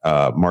at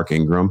Mark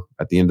Ingram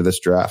at the end of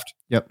this draft.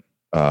 Yep.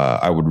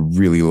 I would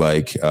really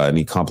like, and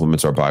he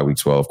complements our bye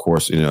weeks well. Of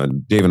course, you know,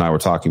 Dave and I were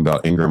talking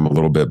about Ingram a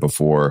little bit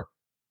before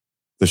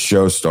the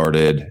show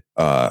started.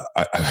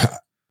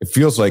 It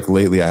feels like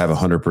lately I have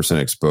 100%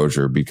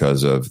 exposure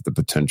because of the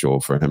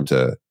potential for him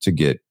to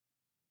get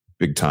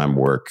big time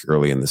work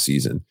early in the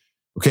season.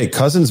 Okay,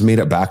 Cousins made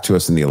it back to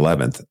us in the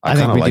 11th. I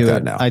kind of like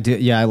that now. I do.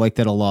 Yeah, I like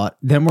that a lot.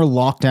 Then we're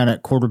locked down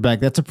at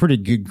quarterback. That's a pretty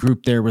good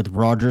group there with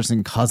Rodgers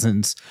and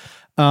Cousins.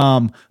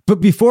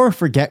 But before I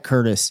forget,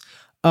 Curtis,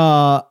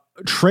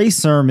 Trey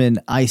Sermon,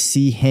 I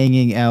see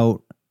hanging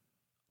out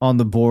on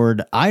the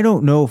board. I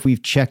don't know if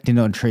we've checked in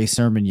on Trey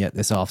Sermon yet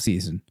this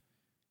offseason.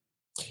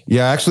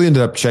 Yeah, I actually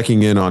ended up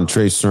checking in on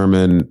Trey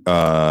Sermon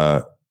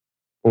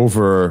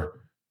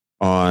over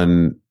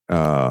on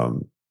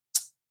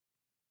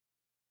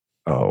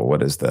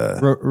what is the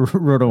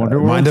Roto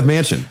Underworld? Mind of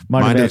Mansion.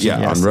 Mind of Mansion. Yeah,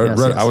 yes, on yes.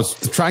 I was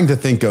trying to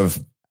think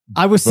of.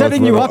 I was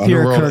setting you up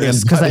here,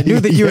 Curtis, because I knew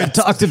that you had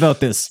talked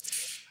about this.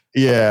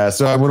 Yeah,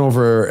 so I went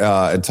over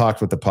and talked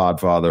with the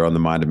Podfather on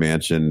the Mind of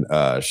Mansion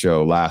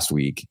show last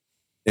week,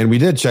 and we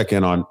did check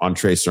in on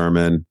Trey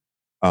Sermon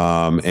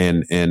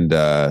and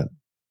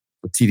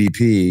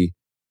TDP,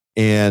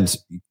 and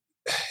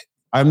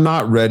I'm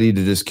not ready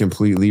to just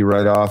completely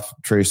write off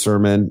Trey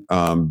Sermon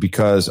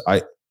because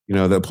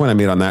the point I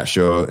made on that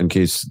show, in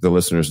case the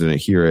listeners didn't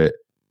hear it,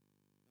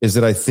 is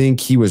that I think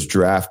he was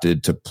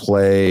drafted to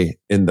play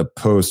in the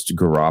post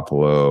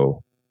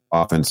Garoppolo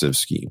offensive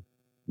scheme.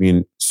 I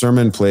mean,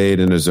 Sermon played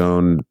in his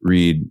own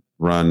read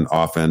run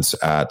offense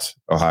at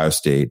Ohio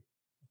State.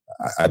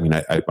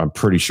 I'm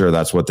pretty sure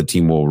that's what the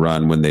team will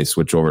run when they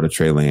switch over to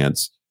Trey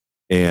Lance.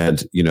 And,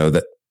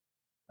 that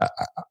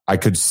I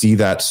could see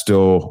that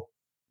still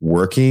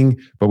working,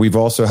 but we've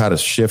also had a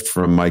shift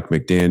from Mike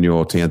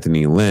McDaniel to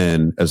Anthony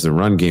Lynn as the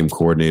run game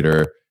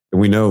coordinator.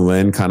 And we know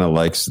Lynn kind of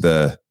likes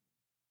the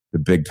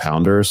big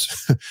pounders,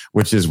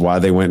 which is why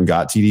they went and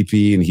got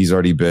TDP. And he's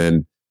already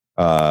been,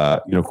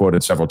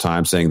 quoted several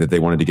times saying that they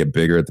wanted to get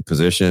bigger at the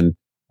position.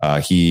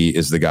 He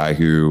is the guy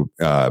who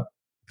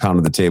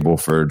pounded the table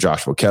for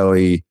Joshua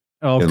Kelly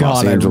in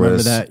Los Angeles. I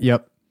remember that.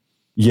 Yep.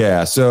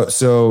 Yeah. So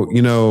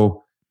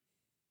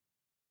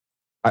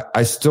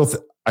I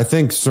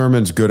think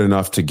Sermon's good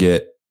enough to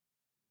get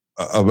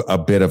a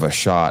bit of a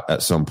shot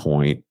at some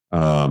point.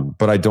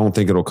 But I don't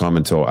think it'll come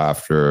until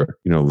after,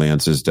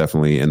 Lance is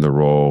definitely in the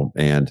role,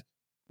 and,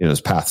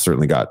 his path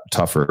certainly got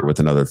tougher with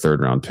another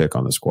 3rd round pick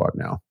on the squad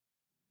now.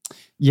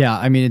 Yeah.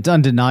 I mean, it's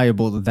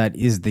undeniable that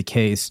is the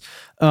case.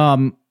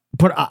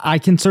 But I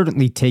can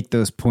certainly take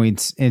those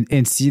points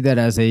and see that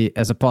as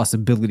a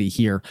possibility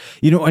here.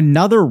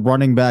 Another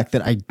running back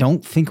that I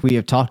don't think we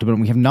have talked about,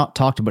 and we have not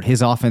talked about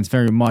his offense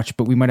very much,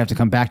 but we might have to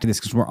come back to this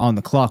because we're on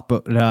the clock.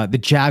 But the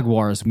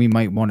Jaguars, we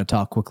might want to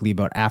talk quickly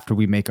about after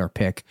we make our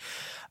pick.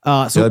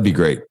 So that'd be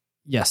great.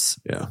 Yes.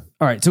 Yeah.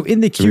 All right. So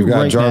in the queue we've got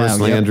right Jarvis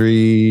now,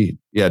 Landry.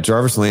 Yeah,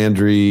 Jarvis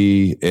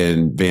Landry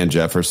and Van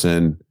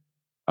Jefferson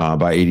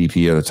by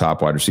ADP are the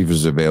top wide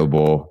receivers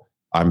available.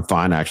 I'm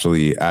fine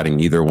actually adding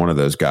either one of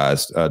those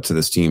guys to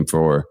this team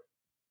for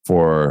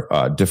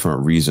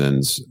different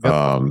reasons.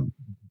 Yep.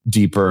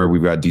 Deeper,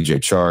 we've got DJ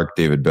Chark,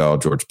 David Bell,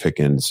 George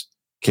Pickens,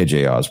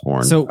 KJ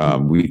Osborne. So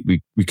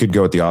we could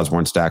go with the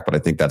Osborne stack, but I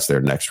think that's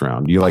their next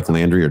round. Do you like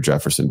Landry or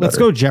Jefferson better? Let's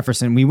go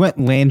Jefferson. We went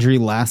Landry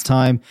last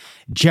time.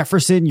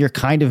 Jefferson, you're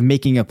kind of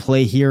making a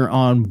play here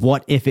on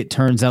what if it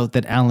turns out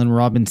that Allen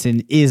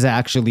Robinson is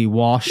actually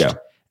washed. Yeah.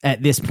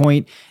 At this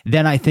point,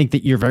 then I think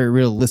that you're very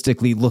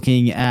realistically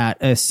looking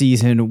at a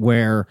season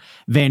where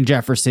Van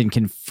Jefferson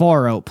can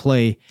far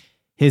outplay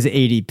his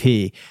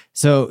ADP.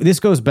 So this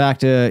goes back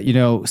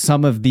to,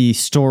 some of the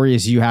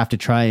stories you have to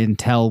try and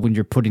tell when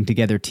you're putting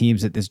together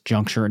teams at this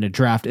juncture in a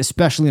draft,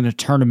 especially in a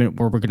tournament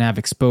where we're going to have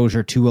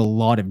exposure to a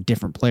lot of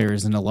different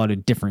players and a lot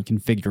of different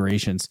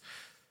configurations.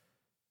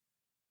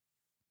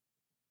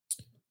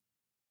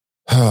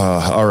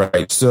 All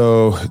right.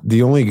 So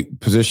the only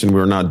position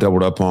we're not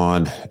doubled up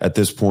on at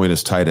this point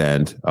is tight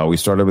end. We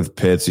started with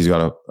Pitts. He's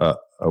got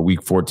a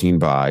week 14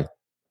 bye.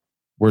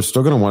 We're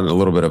still going to want a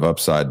little bit of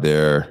upside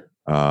there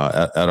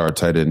at our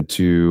tight end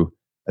too.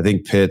 I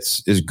think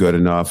Pitts is good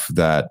enough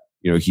that,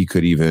 he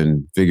could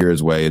even figure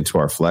his way into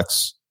our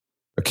flex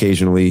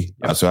occasionally.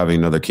 So having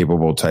another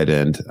capable tight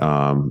end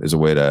is a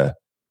way to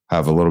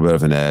have a little bit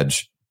of an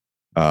edge.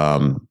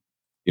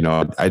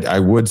 I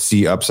would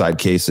see upside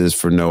cases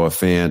for Noah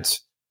Fant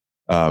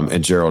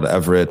and Gerald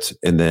Everett.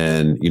 And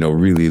then,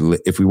 really,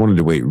 if we wanted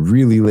to wait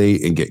really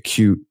late and get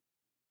cute,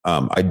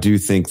 I do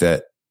think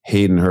that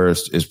Hayden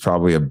Hurst is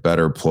probably a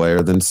better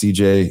player than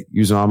CJ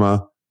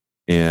Uzomah,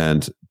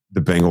 and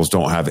the Bengals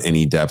don't have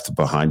any depth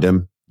behind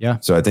him. Yeah.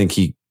 So I think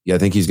he's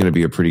going to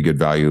be a pretty good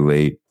value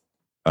late.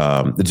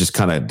 It just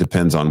kind of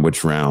depends on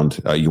which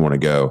round you want to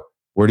go.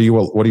 What do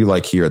you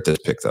like here at this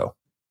pick though?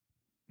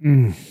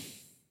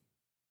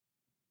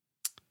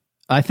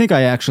 I think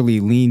I actually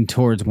lean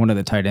towards one of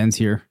the tight ends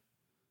here.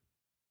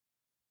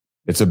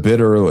 It's a bit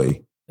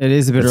early. It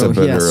is a bit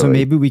early. Yeah, so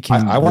maybe we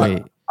can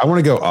wait. I want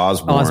to go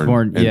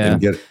Osborne.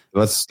 And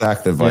let's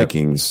stack the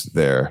Vikings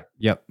there.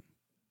 Yep.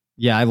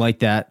 Yeah, I like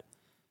that.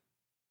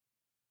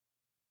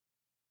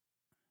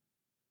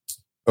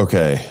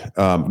 Okay.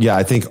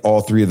 I think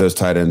all 3 of those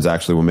tight ends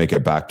actually will make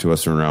it back to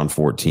us in round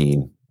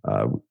 14.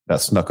 That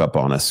snuck up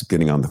on us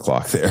getting on the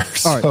clock there.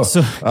 All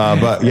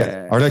right, but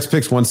yeah, our next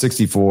pick's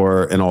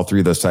 164, and all 3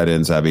 of those tight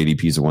ends have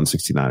ADPs of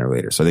 169 or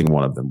later. So I think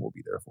one of them will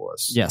be there for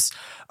us. Yes.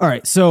 All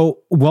right. So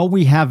while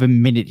we have a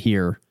minute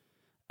here,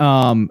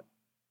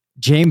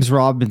 James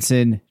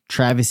Robinson,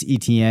 Travis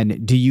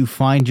Etienne, do you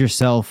find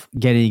yourself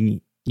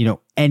getting,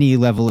 any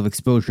level of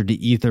exposure to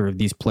either of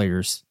these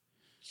players?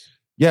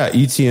 Yeah,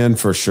 Etienne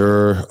for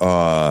sure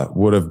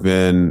would have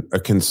been a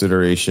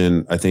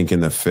consideration, I think, in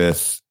the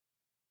 5th.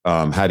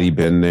 Had he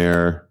been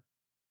there,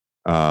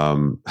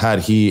 had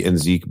he and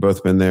Zeke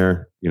both been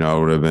there, I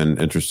would have been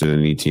interested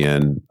in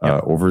Etienne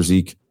over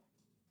Zeke.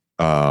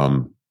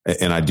 And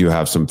I do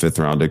have some 5th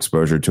round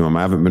exposure to him.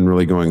 I haven't been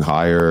really going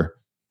higher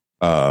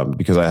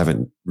because I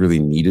haven't really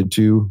needed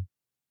to,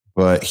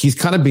 but he's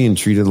kind of being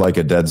treated like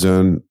a dead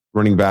zone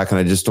running back, and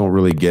I just don't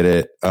really get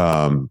it.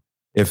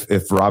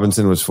 If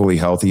Robinson was fully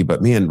healthy,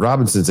 but man,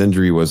 Robinson's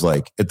injury was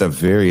like at the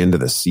very end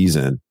of the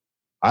season.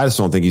 I just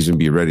don't think he's going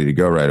to be ready to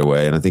go right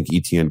away. And I think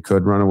Etienne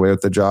could run away with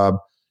the job.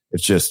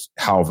 It's just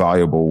how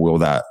valuable will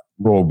that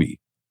role be?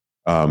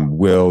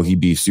 Will he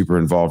be super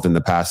involved in the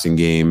passing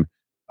game?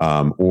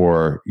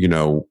 Or,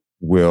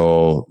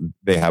 will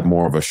they have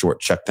more of a short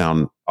check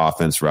down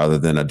offense rather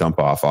than a dump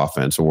off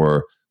offense?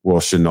 Or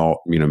will Chenault,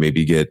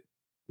 maybe get,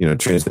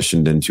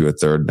 transitioned into a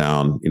third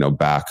down,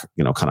 back,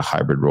 kind of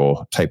hybrid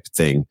role type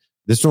thing.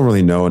 Just don't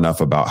really know enough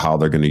about how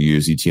they're going to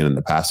use Etienne in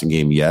the passing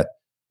game yet.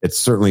 It's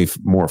certainly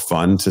more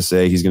fun to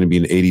say he's going to be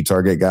an 80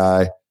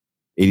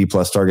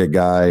 plus target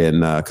guy,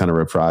 and kind of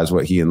reprise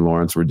what he and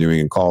Lawrence were doing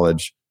in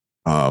college.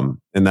 And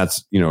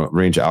that's,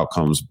 range of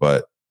outcomes,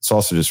 but it's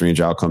also just range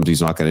of outcomes.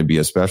 He's not going to be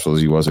as special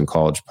as he was in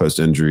college post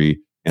injury,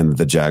 and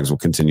the Jags will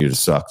continue to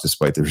suck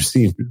despite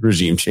the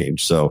regime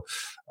change. So,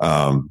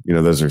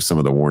 those are some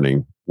of the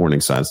warning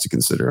signs to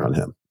consider on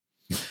him.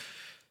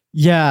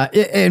 Yeah.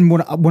 And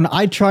when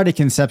I try to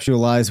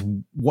conceptualize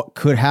what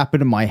could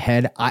happen in my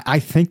head, I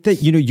think that,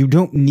 you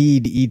don't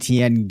need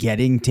ETN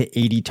getting to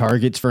 80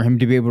 targets for him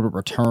to be able to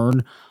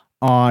return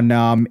on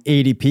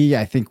ADP.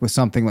 I think with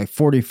something like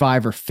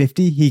 45 or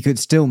 50, he could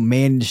still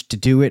manage to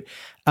do it.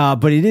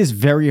 But it is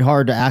very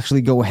hard to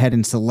actually go ahead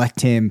and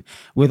select him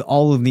with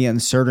all of the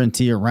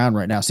uncertainty around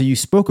right now. So you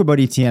spoke about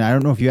ETN. I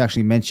don't know if you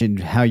actually mentioned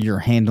how you're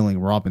handling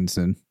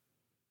Robinson.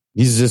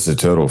 He's just a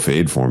total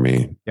fade for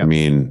me. Yep. I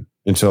mean,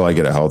 until I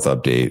get a health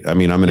update. I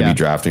mean, I'm going to be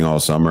drafting all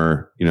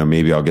summer.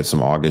 Maybe I'll get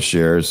some August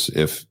shares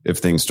if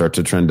things start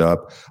to trend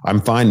up.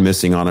 I'm fine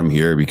missing on him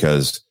here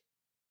because,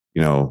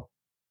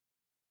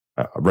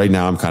 right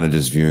now I'm kind of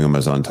just viewing him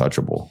as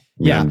untouchable.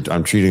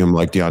 I'm treating him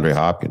like DeAndre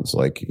Hopkins.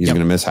 Like he's going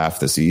to miss half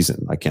the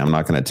season. I'm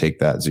not going to take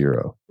that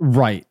 0.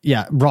 Right.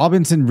 Yeah.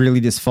 Robinson really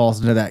just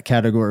falls into that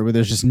category where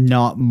there's just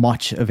not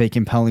much of a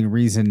compelling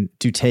reason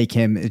to take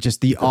him. It's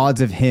just the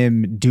odds of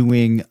him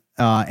doing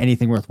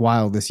anything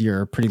worthwhile this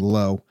year are pretty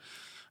low.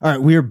 All right,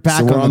 we're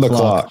back on the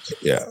clock.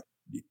 Yeah.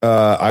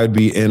 I'd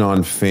be in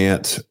on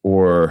Fant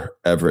or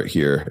Everett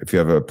here if you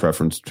have a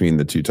preference between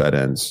the two tight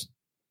ends.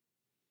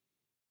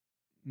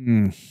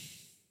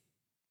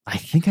 I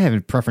think I have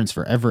a preference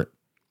for Everett.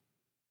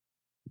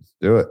 Let's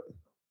do it.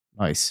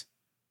 Nice.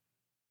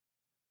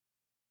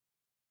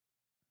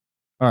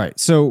 All right,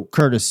 so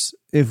Curtis,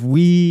 if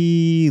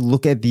we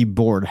look at the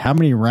board, how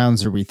many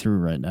rounds are we through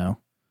right now?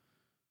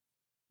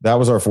 That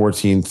was our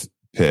 14th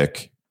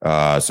pick.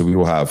 So we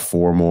will have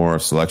 4 more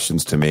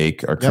selections to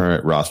make. Our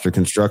current roster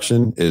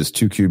construction is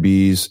 2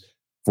 QBs,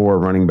 4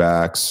 running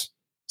backs,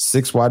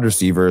 6 wide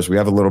receivers. We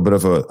have a little bit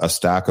of a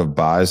stack of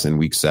buys in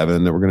week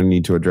 7 that we're going to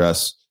need to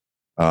address.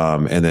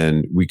 And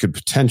then we could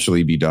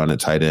potentially be done at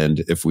tight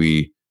end if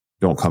we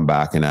don't come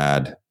back and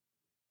add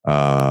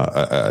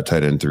a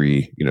tight end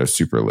 3,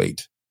 super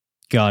late.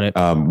 Got it.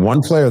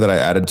 One player that I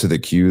added to the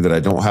queue that I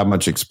don't have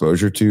much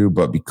exposure to,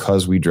 but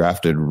because we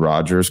drafted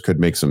Rodgers could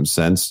make some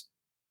sense.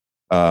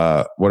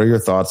 What are your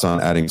thoughts on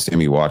adding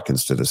Sammy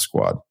Watkins to this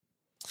squad?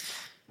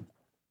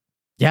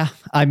 Yeah,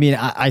 I mean,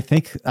 I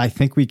think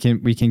we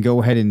can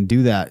go ahead and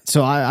do that.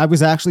 So I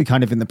was actually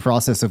kind of in the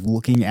process of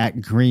looking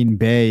at Green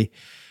Bay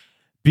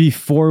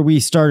before we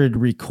started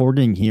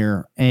recording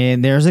here,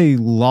 and there's a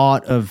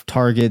lot of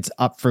targets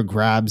up for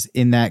grabs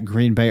in that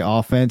Green Bay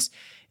offense.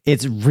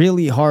 It's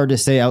really hard to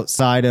say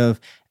outside of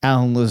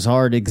Alan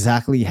Lazard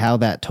exactly how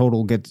that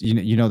total gets,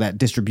 that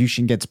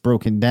distribution gets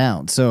broken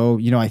down. So,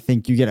 I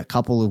think you get a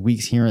couple of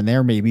weeks here and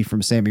there, maybe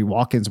from Sammy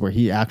Watkins, where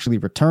he actually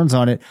returns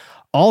on it.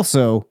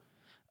 Also,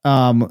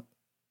 and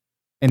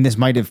this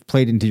might have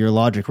played into your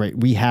logic, right?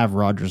 We have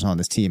Rodgers on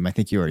this team. I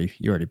think you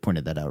already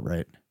pointed that out,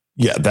 right?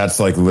 Yeah, that's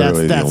like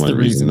literally that's the only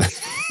reason.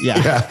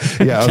 Yeah.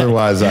 yeah.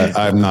 Otherwise,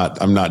 I'm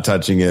not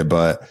touching it.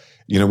 But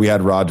we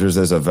had Rodgers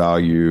as a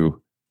value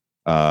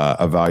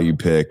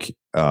pick.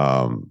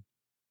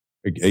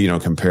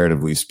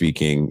 Comparatively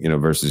speaking,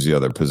 versus the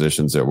other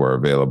positions that were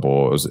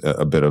available, it was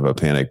a bit of a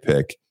panic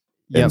pick.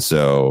 Yep. And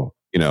so,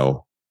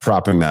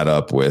 propping that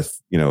up with,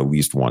 at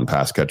least one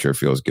pass catcher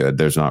feels good.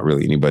 There's not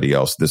really anybody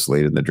else this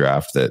late in the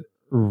draft that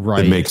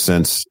makes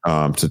sense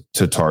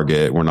to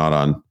target. We're not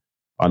on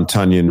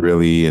Tunyon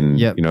really.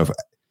 And,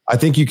 I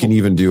think you can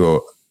even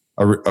do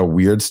a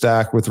weird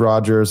stack with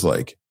Rodgers.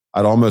 Like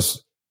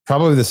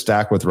probably the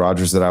stack with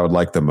Rodgers that I would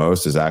like the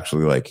most is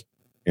actually like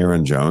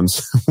Aaron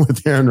Jones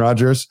with Aaron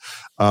Rodgers.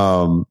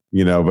 But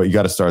you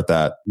got to start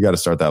that. You got to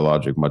start that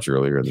logic much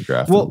earlier in the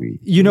draft. Well,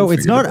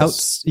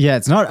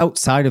 it's not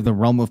outside of the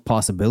realm of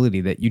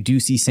possibility that you do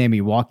see Sammy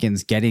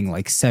Watkins getting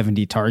like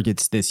 70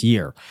 targets this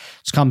year,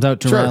 which comes out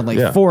to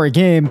around 4 a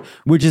game,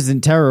 which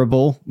isn't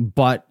terrible,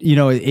 but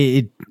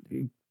it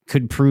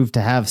could prove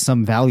to have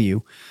some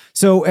value.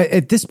 So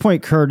at this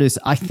point, Curtis,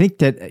 I think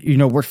that,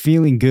 we're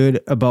feeling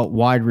good about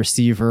wide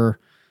receiver.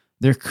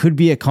 There could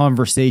be a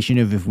conversation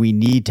of if we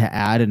need to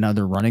add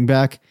another running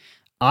back.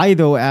 I,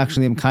 though,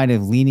 actually am kind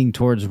of leaning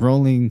towards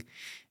rolling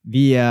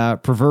the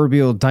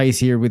proverbial dice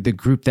here with the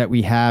group that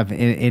we have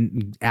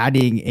and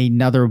adding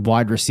another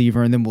wide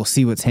receiver, and then we'll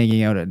see what's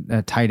hanging out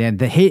at tight end.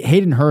 The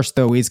Hayden Hurst,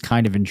 though, is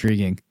kind of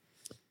intriguing.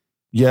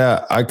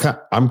 Yeah,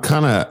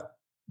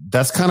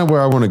 that's kind of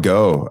where I want to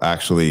go,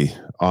 actually,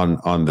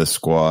 on this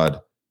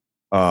squad.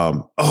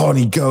 And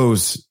he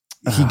goes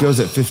at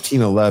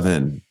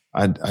 15-11.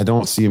 I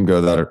don't see him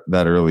go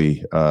that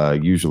early.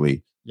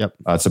 Usually, yep.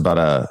 It's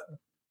about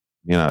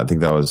I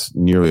think that was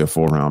nearly a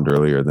full round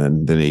earlier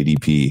than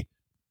ADP.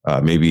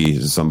 Maybe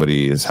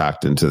somebody is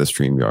hacked into the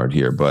StreamYard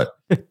here, but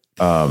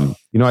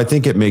I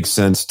think it makes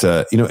sense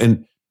to,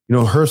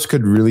 Hurst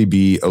could really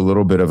be a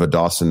little bit of a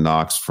Dawson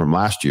Knox from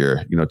last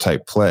year,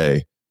 type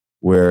play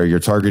where you're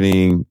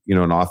targeting,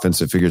 an offense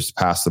that figures to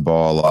pass the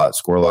ball a lot,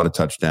 score a lot of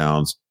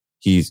touchdowns.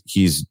 He's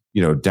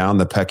down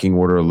the pecking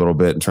order a little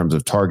bit in terms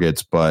of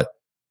targets, but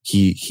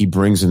he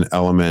brings an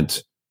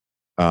element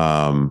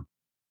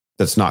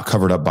that's not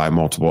covered up by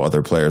multiple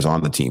other players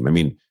on the team. I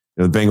mean,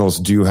 the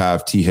Bengals do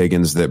have T.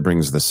 Higgins that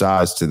brings the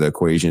size to the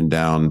equation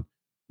down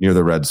near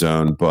the red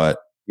zone, but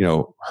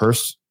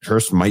Hurst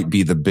might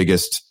be the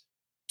biggest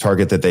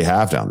target that they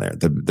have down there,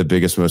 the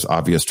biggest, most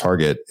obvious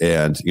target.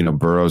 And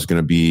Burrow is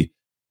going to be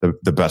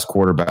the best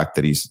quarterback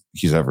that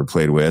he's ever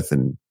played with,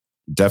 and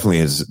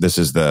definitely this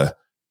is the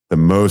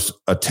most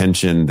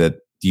attention that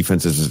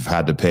defenses have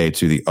had to pay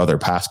to the other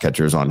pass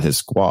catchers on his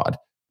squad.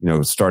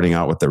 Starting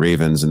out with the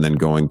Ravens and then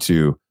going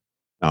to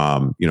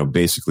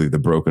basically the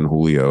broken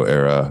Julio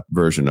era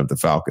version of the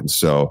Falcons.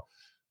 So,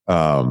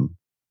 that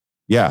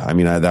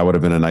would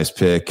have been a nice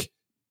pick.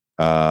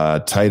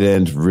 Tight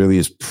end really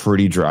is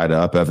pretty dried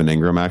up. Evan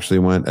Ingram actually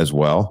went as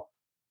well.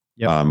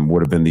 Yep.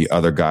 Would have been the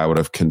other guy I would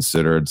have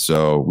considered.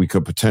 So we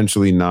could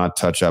potentially not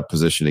touch that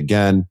position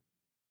again.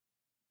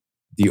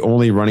 The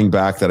only running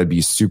back that I'd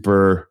be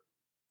super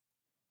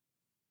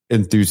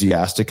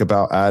enthusiastic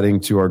about adding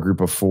to our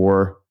group of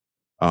four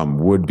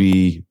would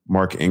be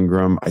Mark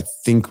Ingram. I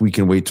think we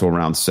can wait till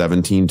round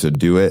 17 to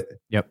do it.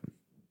 Yep.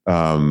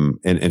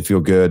 And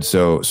feel good.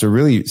 So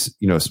really,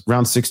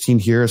 round 16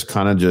 here is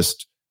kind of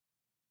just,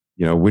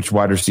 which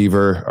wide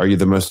receiver are you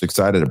the most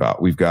excited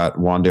about? We've got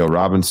Wan'Dale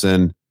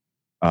Robinson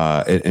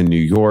in New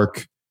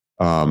York,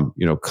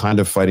 kind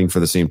of fighting for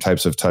the same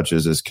types of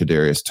touches as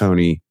Kadarius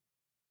Toney.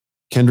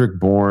 Kendrick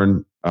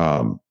Bourne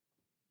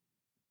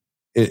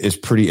is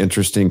pretty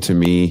interesting to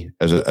me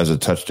as a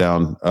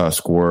touchdown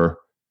scorer.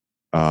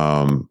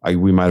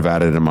 We might have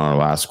added him on our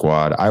last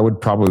squad. I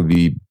would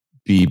probably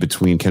be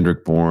between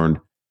Kendrick Bourne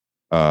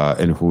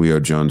and Julio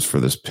Jones for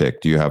this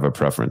pick. Do you have a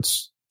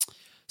preference?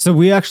 So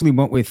we actually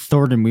went with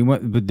Thornton. We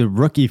went with the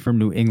rookie from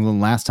New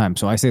England last time.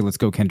 So I say let's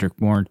go Kendrick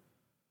Bourne.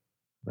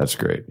 That's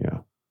great. Yeah.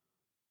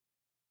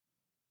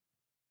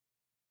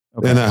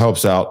 Okay. And that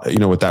helps out,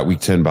 with that week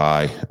 10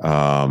 bye.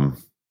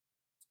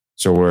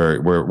 So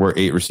we're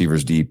 8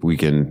 receivers deep. We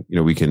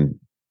can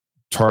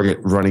target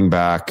running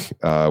back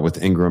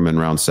with Ingram in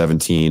round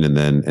 17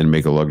 and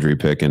make a luxury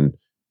pick in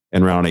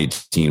round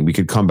 18. We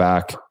could come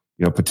back,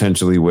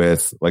 potentially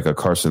with like a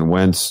Carson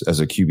Wentz as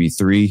a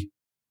QB3.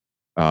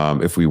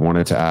 If we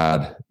wanted to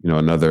add,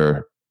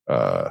 another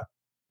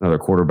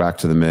quarterback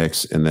to the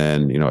mix, and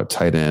then, a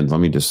tight end. Let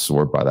me just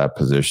sort by that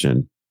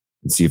position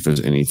and see if there's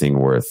anything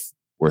worth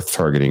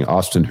targeting.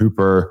 Austin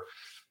Hooper,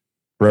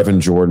 Brevin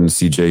Jordan,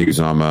 CJ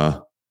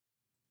Uzomah.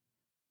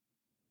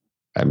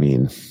 I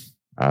mean,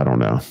 I don't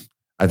know.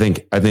 I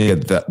think at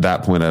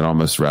that point, I'd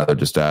almost rather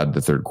just add the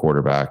third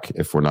quarterback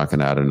if we're not going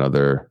to add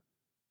another,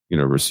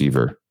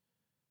 receiver.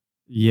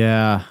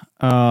 Yeah.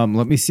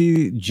 Let me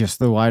see just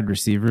the wide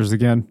receivers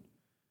again.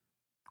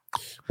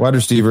 Wide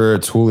receiver,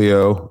 it's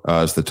Julio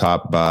is the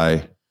top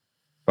by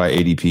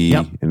ADP,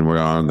 yep. And we're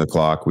on the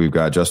clock. We've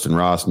got Justin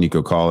Ross,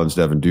 Nico Collins,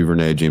 Devin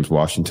Duvernay, James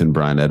Washington,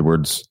 Brian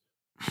Edwards.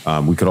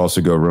 We could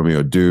also go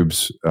Romeo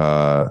Dubes.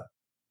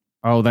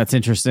 That's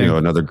interesting.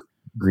 Another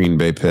Green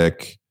Bay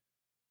pick.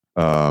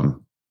 I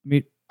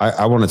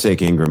want to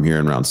take Ingram here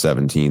in round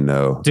 17,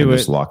 though.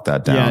 Just lock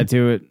that down. Yeah,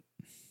 do it.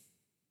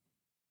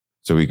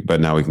 But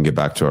now we can get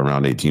back to our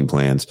round 18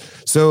 plans.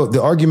 So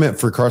the argument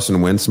for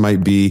Carson Wentz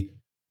might be,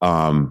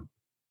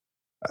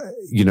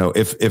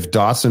 if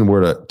Dawson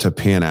were to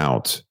pan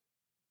out,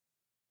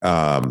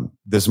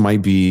 this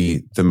might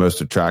be the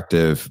most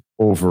attractive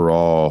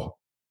overall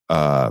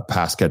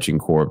pass catching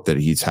corp that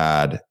he's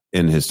had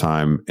in his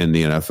time in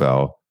the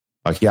NFL.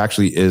 He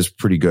actually is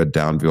pretty good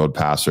downfield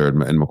passer,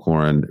 and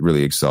McLaurin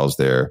really excels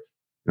there.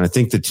 And I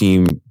think the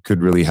team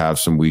could really have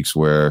some weeks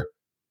where,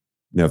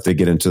 if they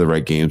get into the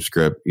right game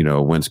script,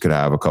 Wentz could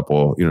have a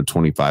couple,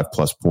 25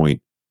 plus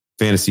point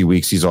fantasy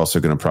weeks. He's also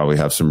going to probably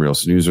have some real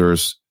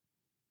snoozers.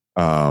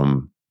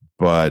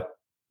 But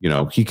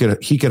he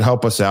could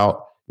help us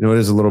out. It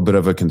is a little bit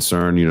of a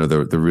concern,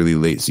 the really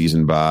late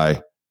season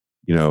bye,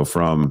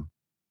 from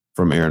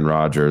Aaron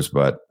Rodgers,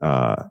 but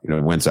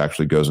Wentz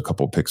actually goes a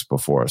couple picks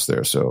before us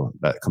there, so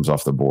that comes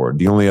off the board.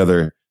 The only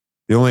other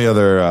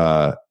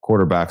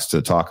quarterbacks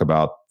to talk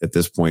about at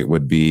this point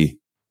would be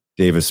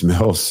Davis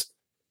Mills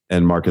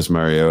and Marcus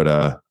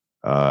Mariota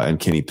and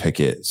Kenny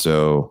Pickett.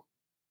 So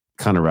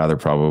kind of rather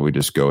probably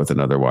just go with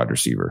another wide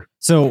receiver.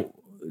 So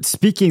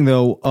speaking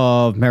though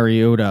of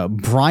Mariota,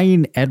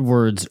 Brian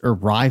Edwards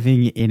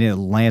arriving in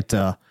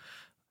Atlanta.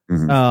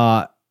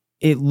 Mm-hmm.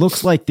 It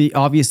looks like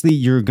obviously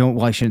you're going,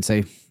 well, I shouldn't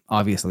say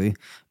obviously,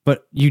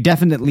 but you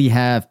definitely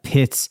have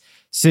Pitts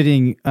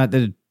sitting at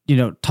the,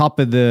 top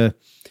of the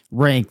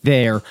rank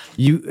there.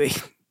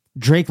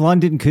 Drake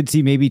London could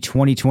see maybe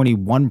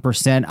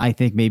 21%. I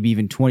think maybe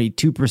even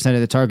 22% of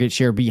the target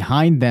share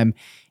behind them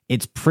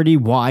it's pretty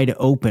wide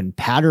open.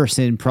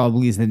 Patterson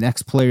probably is the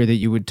next player that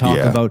you would talk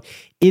about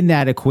in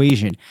that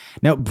equation.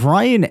 Now,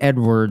 Brian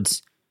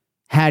Edwards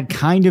had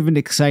kind of an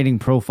exciting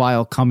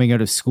profile coming out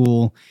of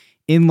school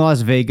in Las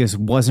Vegas,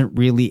 wasn't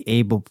really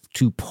able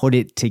to put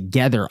it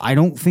together. I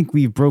don't think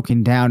we've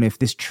broken down if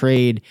this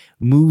trade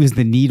moves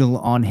the needle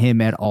on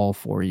him at all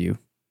for you.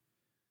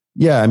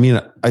 Yeah, I mean,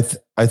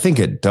 I think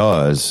it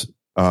does.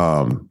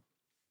 But,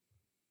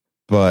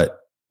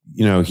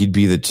 he'd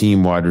be the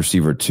team wide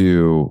receiver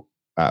 2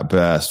 at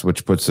best,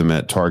 which puts him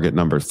at target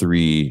number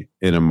 3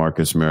 in a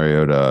Marcus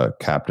Mariota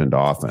captained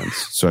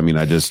offense. So, I mean,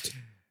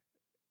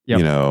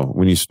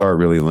 when you start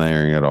really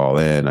layering it all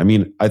in, I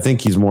mean, I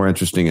think he's more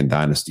interesting in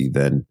Dynasty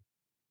than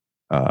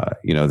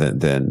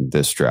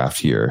this draft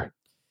here.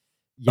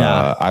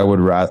 Yeah. I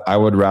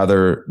would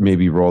rather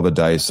maybe roll the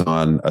dice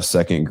on a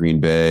second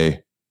Green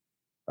Bay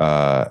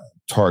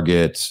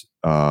target.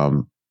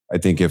 I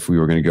think if we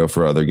were going to go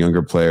for other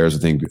younger players, I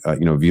think,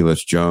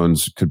 Velus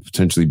Jones could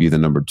potentially be the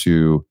number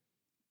 2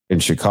 in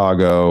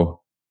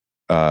Chicago.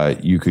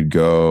 You could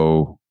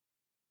go,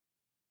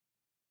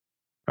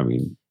 I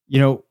mean,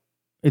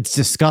 it's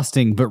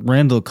disgusting, but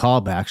Randall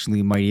Cobb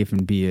actually might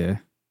even be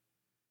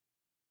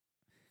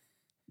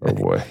oh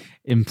boy,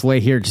 in play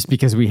here just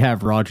because we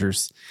have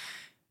Rodgers.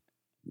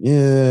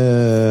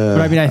 Yeah.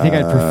 But I mean, I think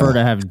I'd prefer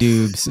to have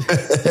Dubes.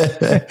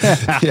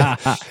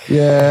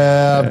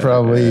 yeah,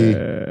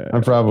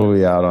 I'm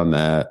probably out on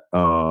that.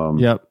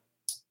 Yep.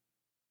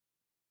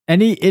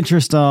 Any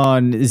interest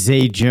on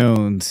Zay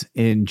Jones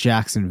in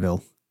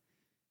Jacksonville?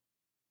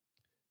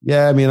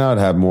 Yeah, I mean, I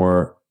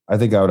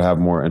think I would have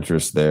more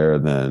interest there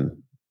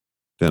than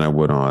I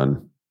would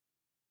on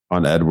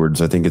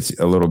Edwards. I think it's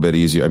a little bit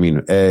easier. I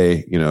mean,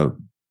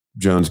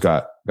 Jones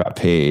got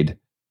paid.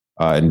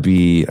 And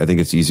B, I think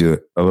it's a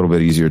little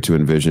bit easier to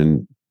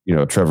envision,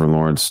 Trevor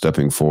Lawrence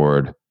stepping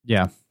forward.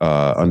 Yeah.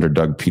 Under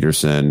Doug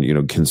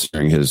Peterson,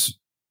 considering his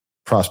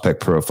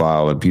prospect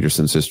profile and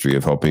Peterson's history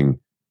of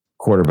helping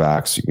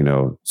quarterbacks,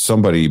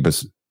 somebody,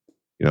 but,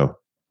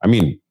 I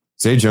mean,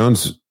 Zay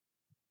Jones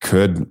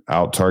could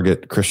out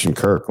target Christian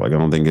Kirk. Like, I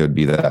don't think it would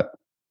be that.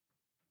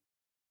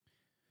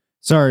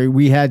 Sorry,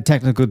 we had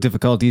technical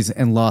difficulties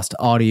and lost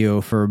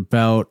audio for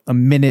about a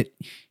minute.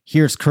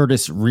 Here's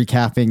Curtis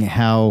recapping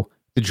how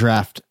the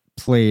draft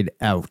played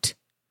out.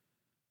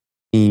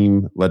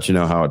 Team, let you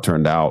know how it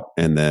turned out,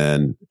 and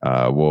then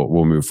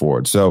we'll move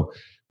forward. So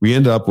we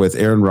end up with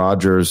Aaron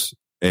Rodgers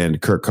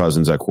and Kirk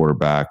Cousins at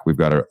quarterback. We've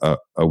got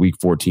a week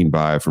 14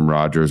 bye from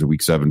Rodgers, a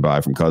week 7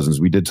 bye from Cousins.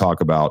 We did talk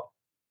about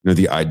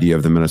the idea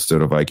of the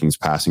Minnesota Vikings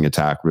passing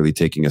attack really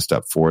taking a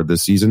step forward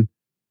this season,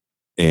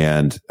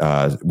 and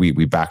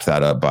we backed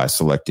that up by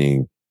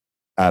selecting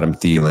Adam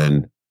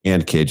Thielen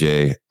and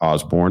KJ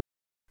Osborne.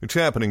 It's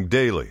happening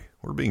daily.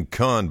 We're being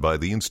conned by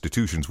the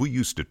institutions we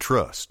used to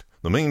trust.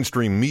 The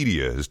mainstream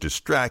media is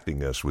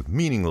distracting us with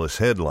meaningless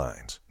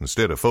headlines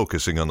instead of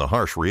focusing on the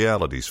harsh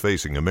realities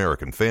facing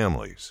American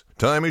families.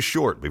 Time is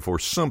short before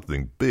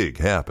something big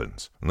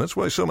happens, and that's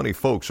why so many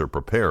folks are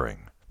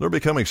preparing. They're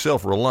becoming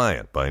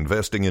self-reliant by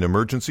investing in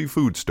emergency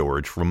food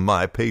storage from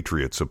My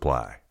Patriot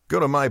Supply. Go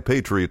to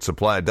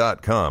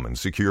MyPatriotSupply.com and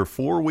secure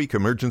 4-week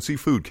emergency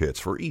food kits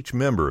for each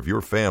member of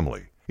your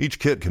family. Each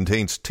kit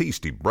contains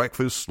tasty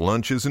breakfasts,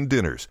 lunches, and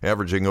dinners,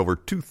 averaging over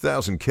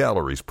 2,000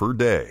 calories per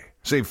day.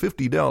 Save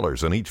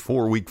 $50 on each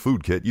 4-week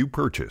food kit you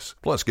purchase.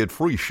 Plus, get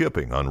free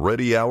shipping on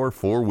Ready Hour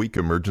 4-week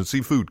emergency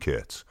food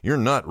kits. You're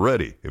not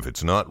ready if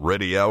it's not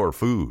Ready Hour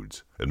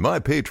foods. At My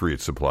Patriot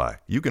Supply,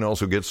 you can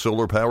also get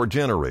solar power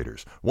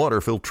generators,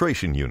 water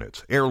filtration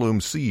units,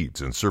 heirloom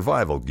seeds, and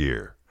survival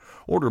gear.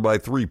 Order by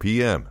 3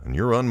 p.m. and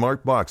your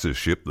unmarked boxes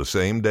ship the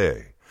same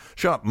day.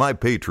 Shop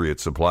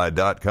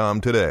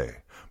MyPatriotSupply.com today.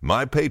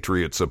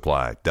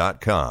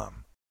 MyPatriotSupply.com.